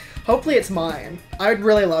 Hopefully it's mine. I would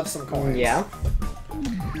really love some coins. Yeah.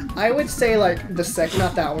 I would say like the second,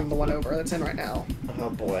 not that one, the one over that's in right now. Oh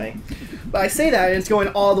boy. But I say that and it's going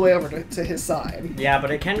all the way over to his side. Yeah,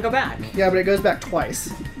 but it can go back. Yeah, but it goes back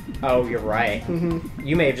twice. Oh, you're right. Mm-hmm.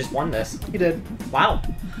 You may have just won this. You did. Wow.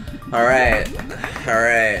 Alright.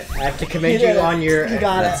 Alright. I have to commend You you did it. on your You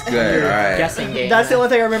got That's it. good, alright. guessing game. That's the only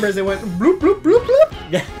thing I remember is it went bloop bloop bloop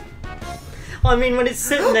bloop. Yeah. Well, I mean, when it's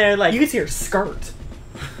sitting there, like You could see her skirt.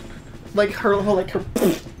 Like her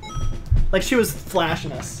like she was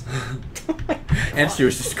flashing us. And she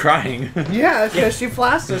was just crying. Yeah, because she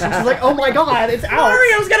flashed us and she's like, oh my god, it's out.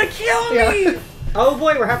 Mario's gonna kill me! Yeah. Oh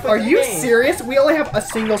boy, we're halfway Are through you the game. serious? We only have a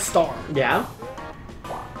single star. Yeah.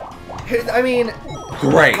 I mean,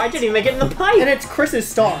 Great. I didn't even make it in the pipe. and it's Chris's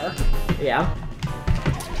star. Yeah.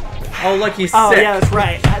 Oh, look, he's Oh sick. yeah, that's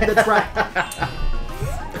right. That's right.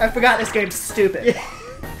 I forgot this game's stupid.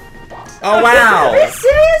 Oh, Are wow. you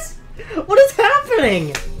serious? What is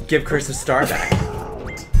happening? Give Chris a star back.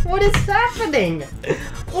 What is happening?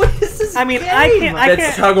 What is this I mean, game? I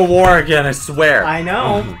It's tug of war again, I swear. I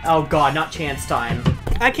know. Oh god, not chance time.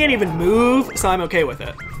 can't even move, so I'm okay with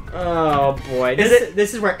it. Oh boy.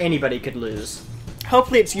 This is where anybody could lose.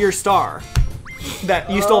 Hopefully it's your star that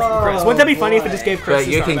you stole from Chris. Wouldn't that be funny if it just gave Chris But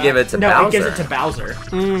his you star can give back? it to No, Bowser. it gives it to Bowser.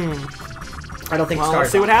 I don't think Well, stars.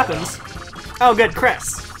 let's see what happens. Oh, good,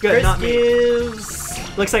 Chris. Good, Chris not me.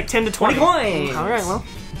 gives Looks like 10 to 20. 20 coins. All right, well.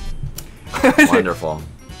 Wonderful.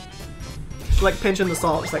 Like pinching the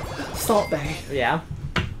salt. It's like, Salt Bay. Yeah.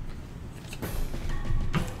 Do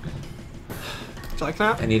you like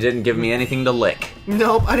that? And you didn't give me anything to lick.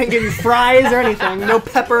 Nope, I didn't give you fries or anything. No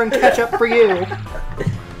pepper and ketchup for you.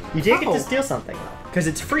 You did get Oh. to steal something though, because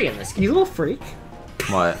it's free in this game. You little freak.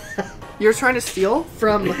 What? You're trying to steal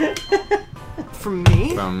from me?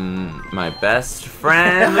 From my best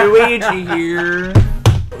friend Luigi here.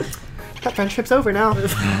 That friendship's over now.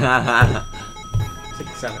 6,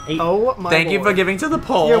 7, 8. Oh my Thank you lord. for giving to the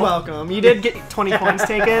poll. You're welcome. You did get 20 points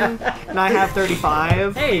taken, and I have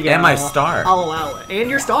 35. There you go. And my star. I'll allow it. And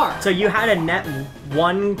your star. So you had a net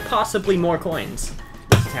 1, possibly more coins.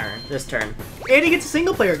 This turn. And he gets a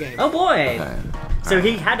single player game. Oh boy. Okay. So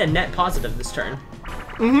he had a net positive this turn.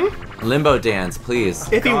 Limbo dance, please.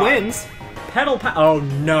 If he God. wins. Oh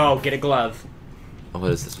no, get a glove.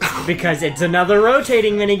 What is this? Because it's another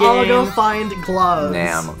rotating minigame. I'll go find gloves.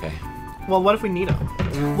 Nah, I'm okay. Well, what if we need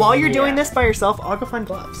them? While you're doing Yeah. this by yourself, I'll go find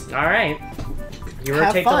gloves. Alright. You Have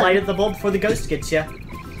rotate the fun. light of the bulb before the ghost gets you.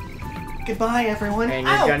 Goodbye, everyone. And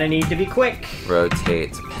you're Ow! gonna need to be quick.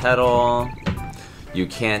 Rotate pedal. You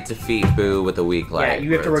can't defeat Boo with a weak light. Yeah,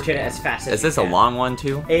 you have to rotate it as fast as Is this you a can. long one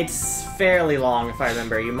too? It's fairly long, if I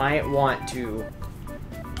remember. You might want to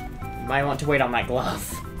wait on that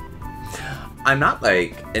glove. I'm not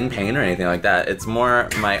like in pain or anything like that. It's more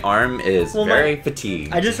my arm is Well, very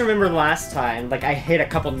fatigued. I just remember last time, like I hit a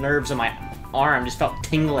couple nerves on my arm, just felt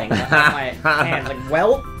tingling on my hands. Like,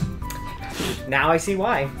 well, now I see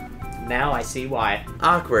why. Now I see why.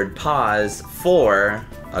 Awkward pause for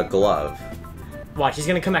a glove. Watch, he's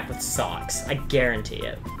gonna come back with socks. I guarantee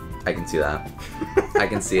it. I can see that. I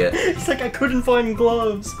can see it. He's like, I couldn't find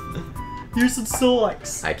gloves. Here's some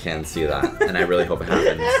socks. I can see that, and I really hope it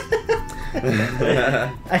happens.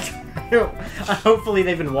 I don't, hopefully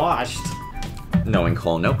they've been washed. Knowing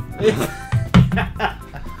Cole, nope.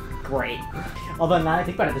 Great. Although now I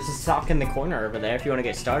think about it, there's a sock in the corner over there if you want to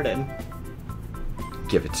get started.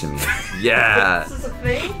 Give it to me. Yeah. This is a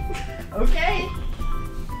thing? Okay.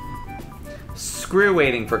 Screw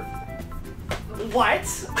waiting for. What?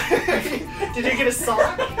 Did you get a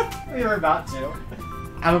sock? We were about to.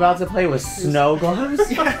 I'm about to play with snow gloves.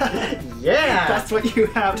 Yeah! That's what you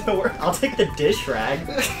have to work. I'll take the dish rag.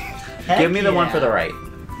 Give me the one yeah. for the right,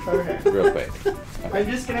 Okay. real quick. I'm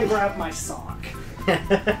just gonna grab my sock.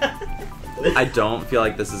 I don't feel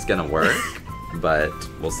like this is gonna work, but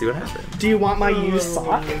we'll see what happens. Do you want my used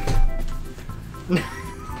sock?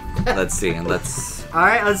 Let's see. Let's.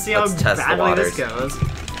 Alright, let's see how Let's test the badly this waters.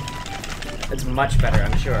 goes. It's much better,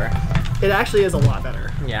 I'm sure. It actually is a lot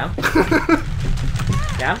better. Yeah?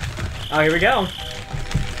 Yeah? Oh, here we go.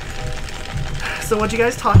 So what'd you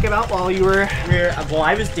guys talk about while you were... Well,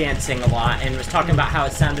 I was dancing a lot and was talking about how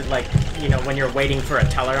it sounded like, you know, when you're waiting for a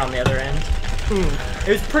teller on the other end. It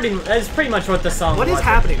was pretty much what the song was. What is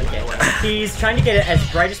happening, at the by the way? beginning. He's trying to get it as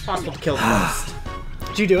bright as possible to kill the ghost.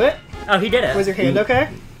 Did you do it? Oh, he did it. Was your hand okay?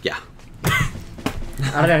 Yeah.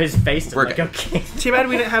 I don't know, his face didn't We're look good. okay. Too bad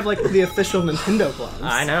we didn't have, like, the official Nintendo gloves.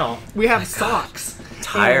 I know. We have socks.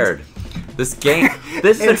 Tired. This game.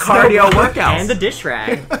 This is a And cardio snowboard. workout. And the dish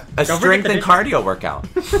rag. A Don't strength forget and the cardio workout.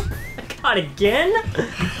 God, again?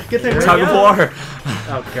 Get the Tug of war.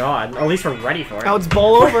 Oh god, at least we're ready for it. Now it's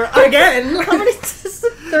bowl over again. How many? This is the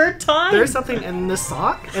third time? There's something in this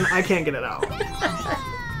sock, and I can't get it out.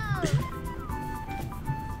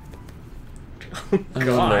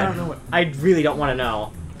 God. I don't know what. I really don't want to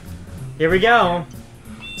know. Here we go.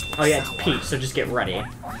 Oh yeah, it's Peach, so just get ready.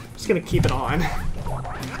 I'm just gonna keep it on.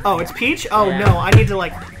 Oh, it's Peach? Oh Yeah. no, I need to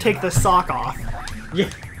like take the sock off. Yeah.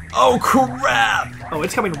 Oh crap! Oh,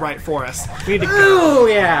 it's coming right for us. We need to go. Oh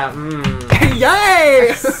yeah.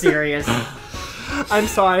 Yay! Serious. I'm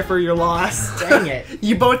sorry for your loss. Dang it.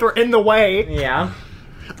 You both were in the way. Yeah.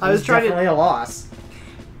 I was trying definitely a loss.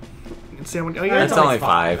 to see how many. Oh, It's only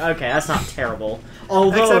five. Okay, that's not terrible.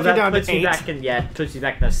 Although Except you're that down to puts me 8. back in puts me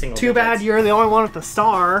back in the single. Too bad digits. you're the only one with the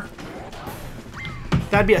star.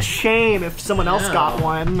 That'd be a shame if someone else No. got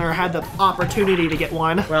one or had the opportunity to get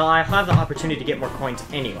one. Well, I have the opportunity to get more coins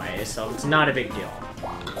anyway, so it's not a big deal.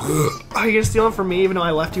 Are you gonna steal them from me even though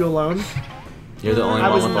I left you alone? You're the only I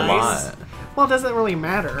one was with a nice. lot. Well, it doesn't really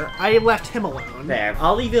matter. I left him alone. There,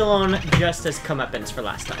 I'll leave you alone just as comeuppance for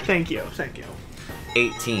last time. Thank you, thank you.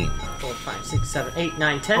 18. 4, 5, 6, 7, 8,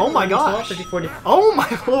 9, 10. Oh my 11, 12, gosh. 13, 14. Oh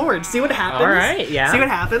my lord, see what happens? Alright, yeah. See what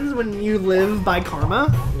happens when you live by karma?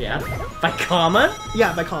 Yeah. By comma?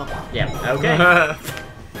 Yeah, by karma. Yeah, okay.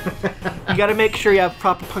 You gotta make sure you have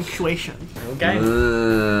proper punctuation. Okay.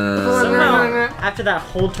 Uh, Somehow, after that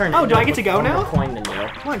whole turn, Oh, it do I ended get to with go one more now? coin than you.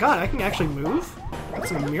 Oh my god, I can actually move?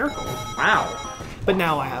 That's a miracle. Wow. But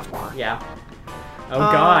now I have more. Yeah. Oh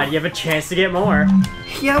god, you have a chance to get more.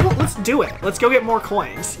 Yeah, well, let's do it. Let's go get more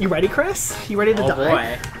coins. You ready, Chris? You ready to Oh die?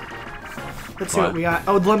 boy. Let's see what What? we got.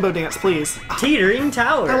 Oh, limbo dance, please. Teetering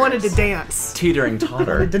towers. I wanted to dance. Teetering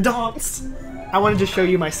totter. To dance. I wanted to show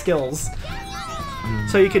you my skills.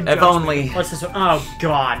 So you could If judge me. only. What's this one? Oh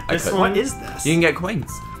god, this couldn't. one. What is this? You can get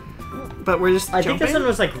coins. But we're just I think jumping? this one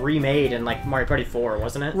was like remade in like Mario Party 4,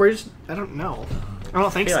 wasn't it? We're just... I don't know. I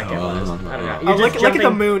don't think I feel so. like it was. I don't know. Oh, You're look, just look at the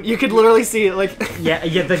jumping- moon. You could literally see it, like... Yeah,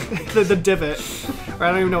 yeah, the divot. Or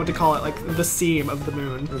I don't even know what to call it, like the seam of the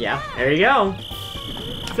moon. yeah. There you go.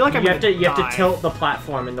 I feel like I'm You have to gonna die. tilt the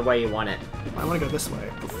platform in the way you want it. I want to go this way,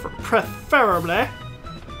 preferably.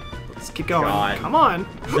 Let's keep going. God. Come on.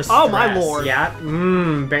 The Oh my stress. lord. Yeah.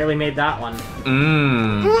 Barely made that one.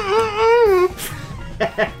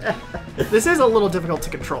 This is a little difficult to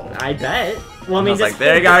control. I bet. Well, I I mean, was this like,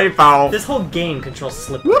 there you go, you whole, fall. this whole game controls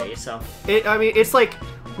slippery, so. I mean, it's like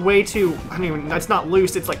way too. I mean, it's not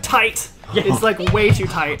loose. It's like tight. Yeah. It's like way too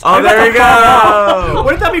tight. Oh, there you go!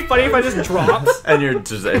 Wouldn't that be funny if I just dropped? And you're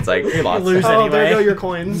just, it's like, you lost. lose Oh, there anyway. go your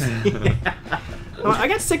coins. Oh, I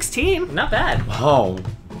got 16. Not bad. Oh.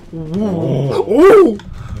 Ooh.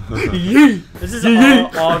 Yee. This is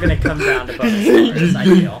all gonna come down to bonus numbers, I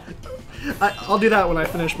feel. I'll do that when I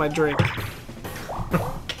finish my drink.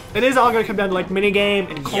 It is all gonna come down to like minigame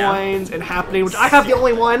and Yeah. coins and happening, which I have the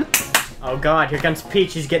only one. Oh god, here comes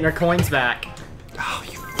Peach. She's getting her coins back. Oh,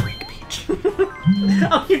 you freak, Peach.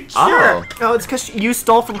 Oh, you Oh. jerk! Oh, it's because you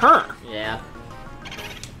stole from her. Yeah.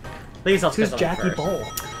 Please, I'll Who's skip Jackie first. Bowl?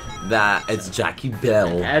 That, it's Jackie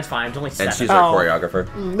Bell. Yeah, it's fine. It's only 7. And she's Oh. our choreographer.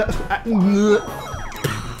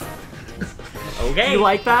 Okay. You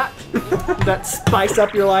like that? That spice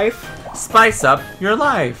up your life Spice up your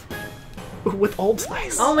life. with Old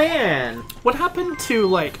Spice. Oh man. What happened to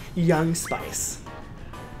like Young Spice?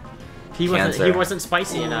 He Cancer. wasn't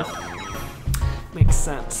spicy enough. Makes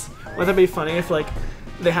sense. Wouldn't that be funny if like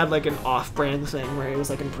they had like an off-brand thing where it was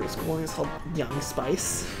like in preschool and it was called Young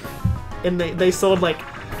Spice, and they sold like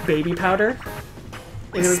baby powder.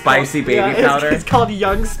 And it was Spicy baby it's- powder? It's called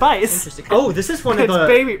Young Spice. Interesting. Oh, this is one of It's the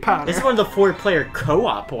baby powder. This is one of the 4-player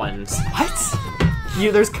co-op ones. What?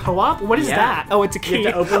 There's co-op? What is Yeah. that? Oh, it's a key. You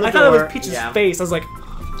have to open the I thought it door. was Peach's Yeah. face. I was like,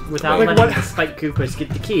 without Like letting what? the Spike Koopas get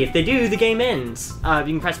the key. If they do, the game ends. You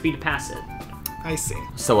can press B to pass it. I see.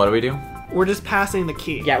 So what do we do? We're just passing the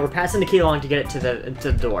key. Yeah, we're passing the key along to get it to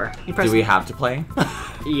the door. You press Do we have to play?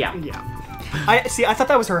 Yeah. Yeah. I see. I thought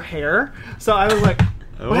that was her hair, so I was like,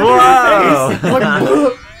 "What Whoa! happened to her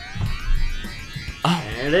face?"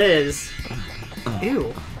 There it is. Like,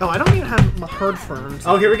 ew. Oh, I don't even have my herd ferns.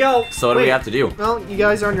 Oh, here we go. So what do we Wait. have to do? Well, you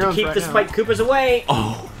guys are on your own. Keep for the right Spike Koopas away.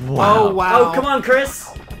 Oh, wow. Oh wow. Oh, come on, Chris.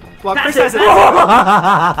 Well, Pass Chris has it,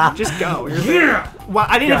 it. Just go. You're Yeah. Well,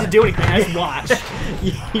 I didn't have to do anything. I just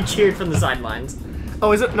watched. You cheered from the sidelines.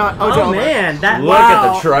 Oh, is it not? Oh, it's over. man, that Look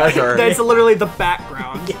at the treasure. That's literally the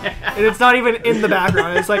background. Yeah. And it's not even in the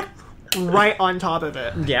background. It's like right on top of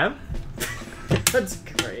it. Yeah. That's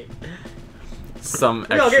great. Some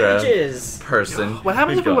We all get extra riches. person. What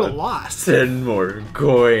happens if we got would have lost? 10 more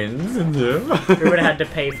coins. We would have had to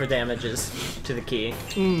pay for damages to the key.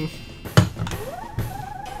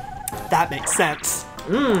 That makes sense.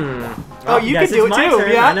 Oh, you can do it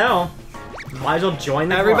too, yeah. I know. Might as well join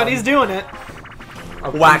the Everybody's doing it.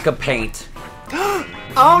 club. Whack a paint. Oh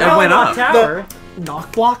That no! went up. Tower. The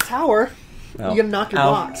knock block tower. Ow. You gotta knock your Ow.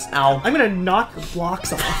 blocks. Ow. I'm gonna knock your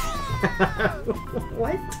blocks off.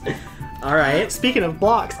 What? All right. Speaking of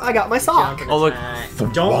blocks, I got my sock. Jump and Oh, look. attack.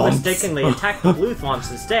 Thwomps. Don't mistakenly attack the blue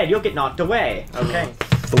thwomps instead. You'll get knocked away. Okay.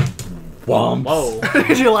 Womps. Whoa.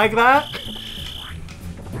 Did you like that?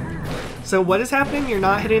 So what is happening? You're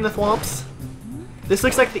not hitting the thwomps? This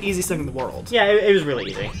looks like the easiest thing in the world. Yeah, it was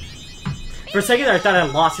really easy. For a second there, I thought I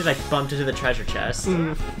lost because I bumped into the treasure chest.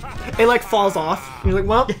 It like falls off. You're like,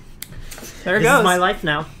 well, there it This goes. is my life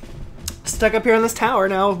now. Stuck up here in this tower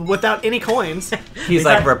now without any coins. He's Is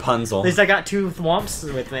like that- Rapunzel. At least I got 2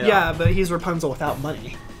 thwomps with me. Though. Yeah, but he's Rapunzel without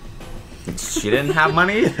money. She didn't have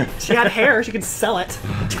money? She had hair. She could sell it.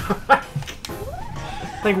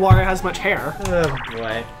 I think Wario has much hair. Oh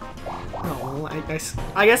boy. Oh,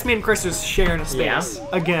 I guess me and Chris are sharing a space Yeah.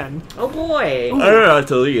 again. Oh boy. I don't know how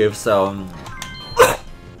to leave, so...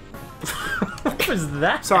 What was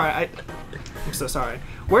that? Sorry, I'm so sorry.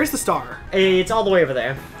 Where's the star? It's all the way over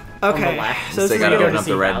there. Okay, left. so this So is you gotta gonna open go. up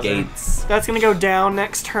see the red Bowser. gates. That's gonna go down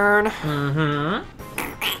next turn.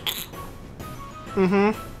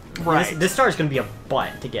 Right. This star is going to be a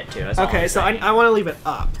butt to get to. That's all Okay, I'm so saying. I want to leave it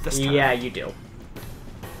up this time. Yeah, you do.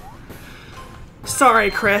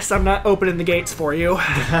 Sorry, Chris, I'm not opening the gates for you.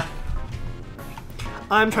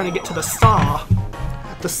 I'm trying to get to the star.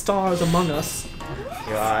 The stars among us.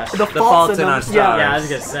 Gosh. The faults in them- our stars. Yeah, I was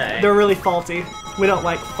going to say. They're really faulty. We don't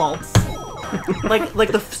like faults.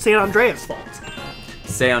 like the San Andreas fault.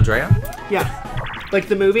 Say Andrea? Yeah. Like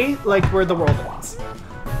the movie, like where the world ends.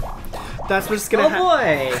 That's what's gonna Oh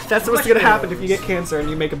happen. boy. That's what's gonna happen if you get cancer and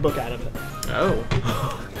you make a book out of it.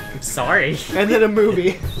 Oh. Sorry. And then a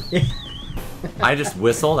movie. I just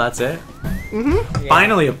whistle, that's it? Yeah.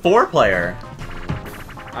 Finally, a 4-player!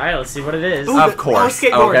 Alright, let's see what it is. Ooh, Of the- course. oh,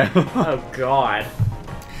 skateboard. Okay. Oh god.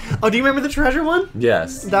 Oh, do you remember the treasure one?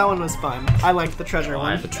 Yes. That one was fun. I liked the treasure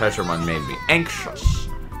one. The treasure one made me anxious.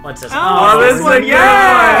 What's this? Oh, this this is one, a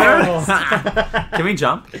yeah! Can we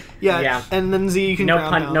jump? Yeah. Yeah. And then Z, you can No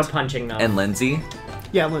ground pound. no punching though. And Lindsay?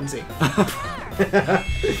 Yeah, Lindsay.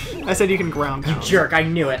 I said you can ground pound. Jerk, I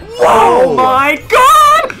knew it. Oh my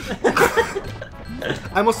god!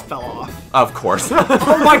 I almost fell off. Of course.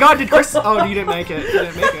 Oh my god, did Chris... Oh, you didn't make it. You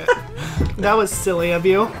didn't make it. That was silly of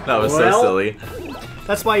you. That was Well. so silly.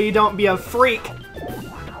 That's why you don't be a freak.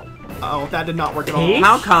 Oh, that did not work at all. Peach?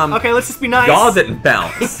 How come Okay, let's just be nice. y'all didn't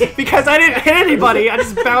bounce? Because I didn't hit anybody. I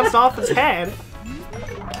just bounced off his head.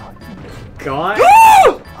 God.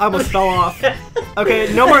 I almost fell off.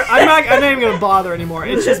 Okay, no more. I'm not even gonna bother anymore.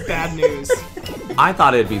 It's just bad news. I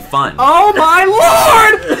thought it'd be fun. Oh my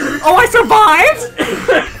lord! Oh, I survived!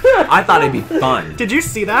 I thought it'd be fun. Did you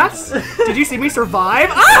see that? Did you see me survive?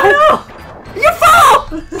 Oh! You fell!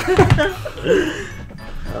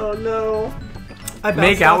 Oh no. I bounced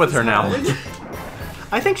Make out off with his her now. head.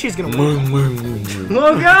 I think she's gonna win.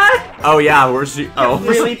 Oh god. Oh yeah, where's she? Oh.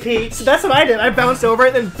 Really, Peach? That's what I did. I bounced over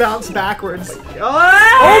it and then bounced backwards. Oh,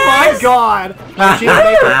 Oh my god! She didn't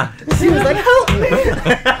make it. She was like, help me!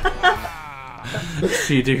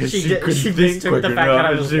 She did. She She, did- could she think just took the quick fact that I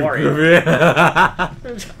enough. was She worried.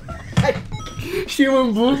 could- She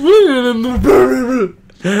went in the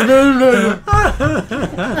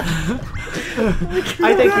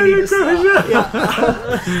I think we need to stop.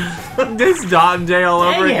 Yeah. This Dante all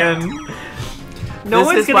over Dang it. again. No This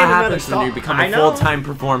one's is gonna what get another happens when you stop. become I a know. full-time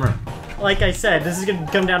performer. Like I said, this is gonna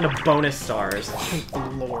come down to bonus stars. Thank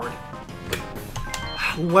the Lord.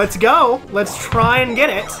 Let's go. Let's try and get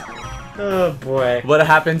it. Oh boy. What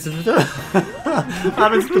happens if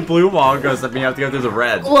happens if the blue wall goes up and you have to go through the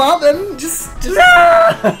red? Well, then just.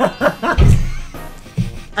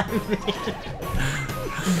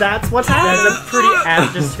 That's what's happening. That's a pretty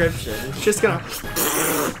apt description. Just gonna.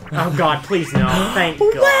 Oh god, please no. Thank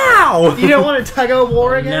god. Wow! You don't want to tug of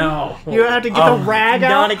war again? No. You don't have to get the rag out?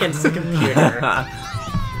 Not against the computer.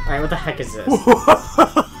 Alright, what the heck is this?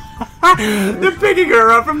 They're picking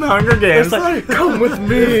her up from the Hunger Games. It's like, come with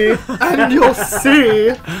me, and you'll see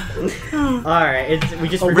Alright, we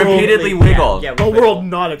just repeatedly wiggle. Yeah, a world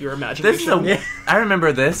not of your imagination. This is a. I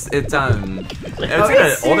remember this. It's it's like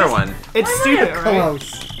an older one. It's stupid, right?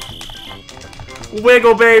 close.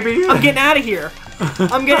 Wiggle, baby. I'm getting out of here.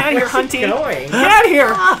 I'm getting out of here, Hunty. Going? Get out of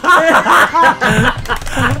here.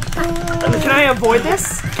 Can I avoid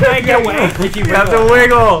this? Can I get away? If you You have to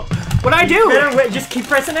wiggle. What'd I do? better just keep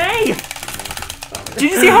pressing A. Did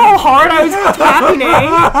you see how hard I was tapping A?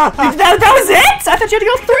 That was it? I thought you had to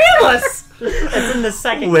go 3 of us. That's in the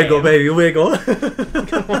second Wiggle, game. baby, wiggle.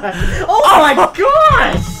 Oh my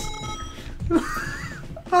gosh!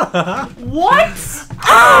 What?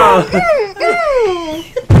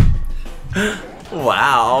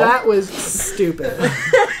 Wow. That was stupid.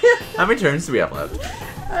 How many turns do we have left?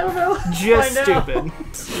 I don't know. Just I know.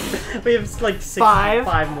 stupid. We have like Five.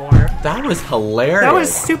 five more. That was hilarious. That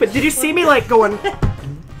was stupid. Did you see me like going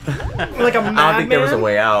like a madman? I don't think there was a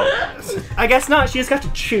way out. I guess not. She just got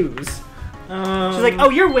to choose. She's like, oh,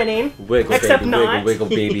 you're winning. Wiggle, Except baby, not. wiggle,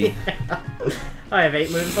 wiggle, baby. I have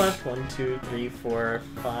 8 moves left. 1, 2, 3, 4,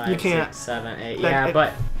 5, You can't. 6, 7, 8. But Yeah, it-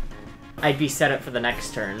 but I'd be set up for the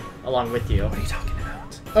next turn along with you. What are you talking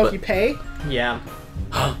about? Oh, But- you pay? Yeah.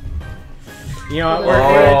 You know what? We're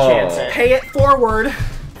gonna chance it. Pay it forward.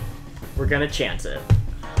 We're gonna chance it.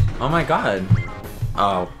 Oh my god.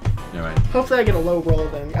 Oh, never mind. Hopefully I get a low roll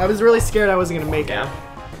then. I was really scared I wasn't gonna make it. Yeah.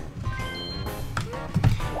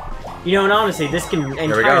 You know, and honestly, this can we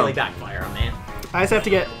entirely go. backfire on me. I just have to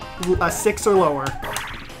get a 6 or lower.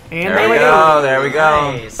 And There we go, there we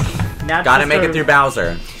go. Nice. Now Gotta just make it a- through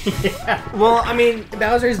Bowser. Yeah. Well, I mean,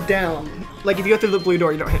 Bowser's down. Like, if you go through the blue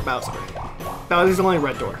door, you don't hit Bowser. Bowser's the only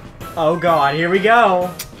red door. Oh god, here we go.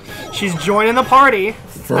 She's joining the party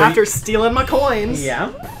after stealing my coins.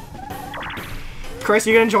 Yeah. Chris,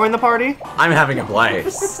 you gonna join the party? I'm having a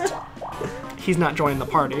blast. He's not joining the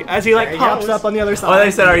party. As he, like, There he pops goes. up on the other Oh, side.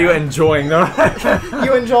 they said, are you enjoying them?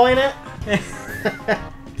 You enjoying it?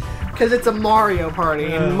 Because it's a Mario party,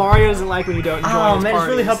 and Mario doesn't like when you don't enjoy Oh his man, it's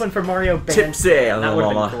really parties. hoping for Mario Band. Tipsy. That would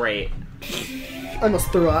have been great. I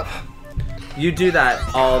almost threw up. You do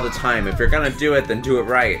that all the time. If you're gonna do it, then do it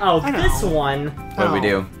right. Oh, I know. this one. What do we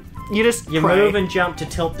do? You just You pray. move and jump to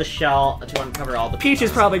tilt the shell to uncover all the Peach is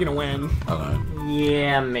pieces. probably gonna win. Okay.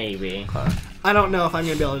 Yeah, maybe. I don't know if I'm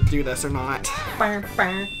gonna be able to do this or not.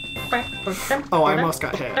 Oh, I almost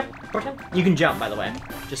got hit. You can jump, by the way.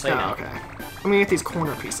 Just so you know. Oh, okay. I'm gonna get these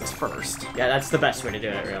corner pieces first. Yeah, that's the best way to do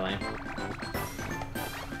it, really.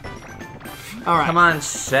 Alright. Come on,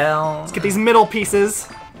 Shell. Let's get these middle pieces.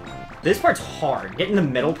 This part's hard. Getting the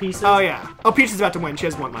middle pieces. Oh, yeah. Oh, Peach is about to win. She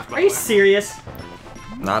has 1 left. by Are the you way. serious?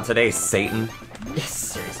 Not today, Satan. Yes,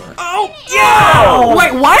 seriously. Oh, yeah!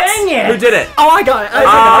 Wait, what? Dang it! Who did it? Oh, I got it. Oh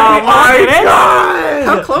my god!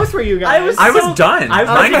 How close were you guys? I was done. I was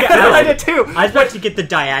Mine, about to get I did too. I was about to get the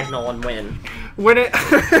diagonal and win. When it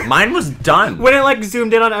mine was done. when it like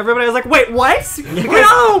zoomed in on everybody, I was like, wait, what? We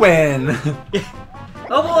all win.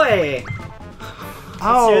 Oh boy!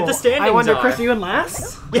 Oh, see what the standings I wonder, are. Chris, are you in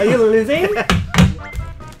last? Are you losing?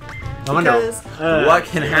 I wonder Because- what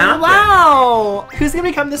can happen. Wow! Who's gonna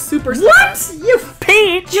become the superstar? What? You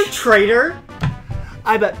Peach! You traitor!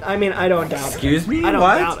 I bet. I mean, I don't doubt it. Excuse me? I don't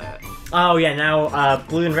what? doubt it. Oh yeah, now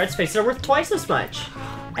blue and red spaces are worth twice as much.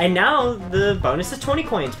 And now the bonus is 20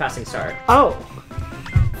 coins passing star. Oh.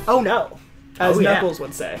 Oh no. As Oh, yeah. Knuckles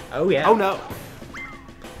would say. Oh yeah. Oh no.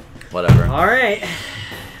 Whatever. Alright.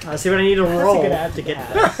 Let's see what I need to roll good to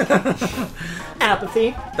get this.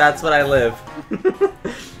 Apathy. That's what I live.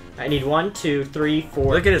 I need 1, 2, 3,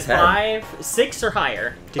 4, Look at his head. 5, 6 or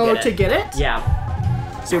higher to Oh, get it. to get it? Yeah.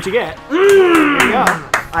 See what you get. There you go.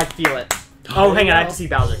 I feel it. Oh, hang on, I have to see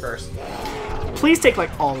Bowser first. Please take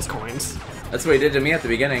like all his coins. That's what he did to me at the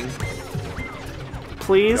beginning.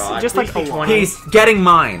 Please, God, just please like be a lot. 20. He's getting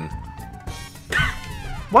mine.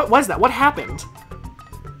 What was that? What happened?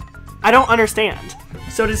 I don't understand.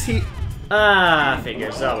 So does he?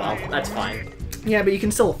 Figures. Oh well, that's fine. Yeah, but you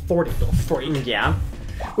can still afford it, little freak. Yeah.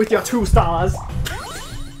 With your 2 stars.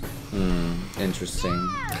 Interesting.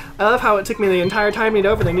 I love how it took me the entire time to get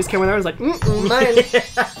over. Then you just came in there and was like, mine.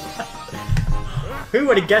 Who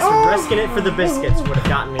would have guessed risking it for the biscuits would have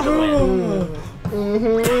gotten me the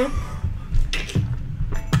win?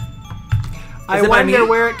 I it by me? wonder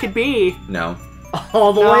where it could be. No.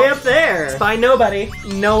 All the No. way up there. It's by nobody.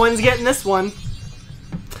 No one's getting this one.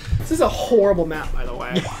 This is a horrible map, by the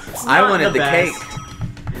way. It's I not wanted the best.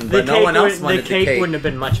 cake. But no one else wanted the cake. the cake. Wouldn't have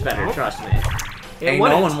been much better, trust me. It Ain't no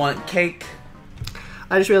wouldn't. one want cake.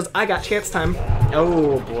 I just realized I got chance time.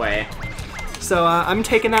 Oh boy. So I'm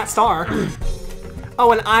taking that star.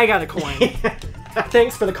 Oh, and I got a coin.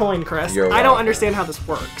 Thanks for the coin, Chris. You're I don't welcome. understand how this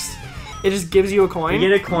works. It just gives you a coin. You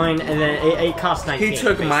get a coin, and then it costs 19. He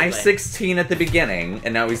took my basically. 16 at the beginning,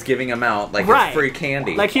 and now he's giving them out like Right. it's free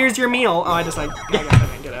candy. Like, here's your meal. Oh, I guess I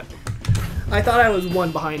didn't get it. I thought I was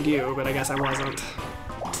one behind you, but I guess I wasn't.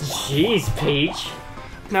 Jeez, Peach.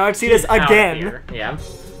 Now I'd see this Out again. here. Yeah.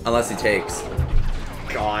 Unless he takes.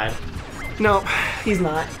 God. No, he's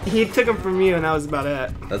not. He took them from you, and that was about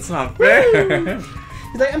it. That's not fair.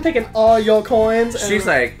 He's like, I'm taking all your coins. And She's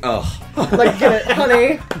like, ugh. like, get it,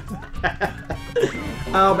 honey.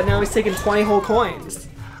 Oh, but now he's taking 20 whole coins.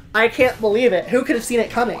 I can't believe it. Who could have seen it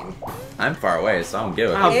coming? I'm far away, so I don't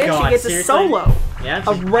give a Oh, And God, she gets seriously? a solo. Yeah.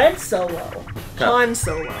 A red solo. Han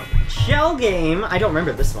solo. Shell game. I don't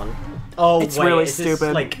remember this one. Oh, It's wait, really is this,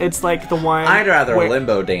 stupid. Like, It's like the one. I'd rather where- a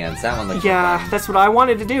limbo dance. That one looks Yeah, fun. that's what I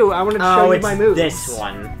wanted to do. I wanted to show oh, you it's my moves. this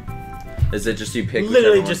one. Is it just you pick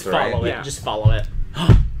Literally, whichever just one's right? follow it. Yeah. Just follow it.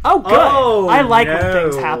 Oh, good. Oh, I like when no.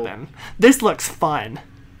 things happen. This looks fun.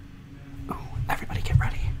 Ooh, everybody get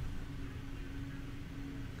ready.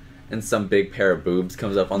 And some big pair of boobs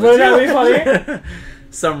comes up on Wouldn't the that be funny?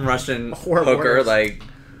 Some Russian Or hooker, worse. like.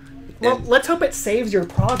 Well, and- let's hope it saves your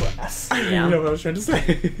progress. Yeah. You know what I was trying to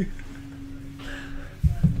say.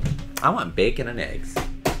 I want bacon and eggs.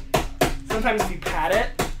 Sometimes if you pat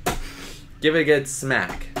it, Give it a good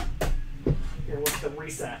smack. here, what's the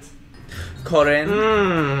reset? Corin.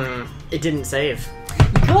 Mmm. It didn't save.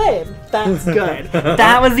 Good. That's good.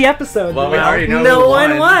 That was the episode. Well, we Noel. already know no who one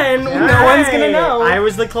won. won. No one's gonna Hey, know. I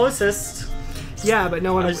was the closest. Yeah, but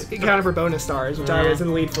no one was- accounted for bonus stars, which I Yeah. was in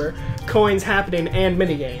the lead for. Coins happening and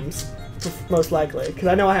minigames, most likely, because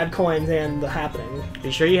I know I had coins and the happening.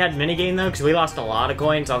 You sure you had minigame though? Because we lost a lot of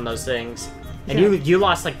coins on those things, and Yeah. you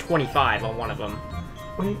lost like 25 on one of them.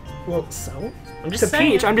 Wait, well, so I'm just to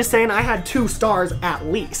saying. Peach, I'm just saying I had 2 stars at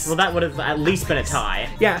least. Well, that would have at least been a tie.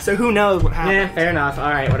 Yeah, so who knows what Yeah, happened? fair enough. All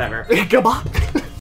right, whatever. Goodbye.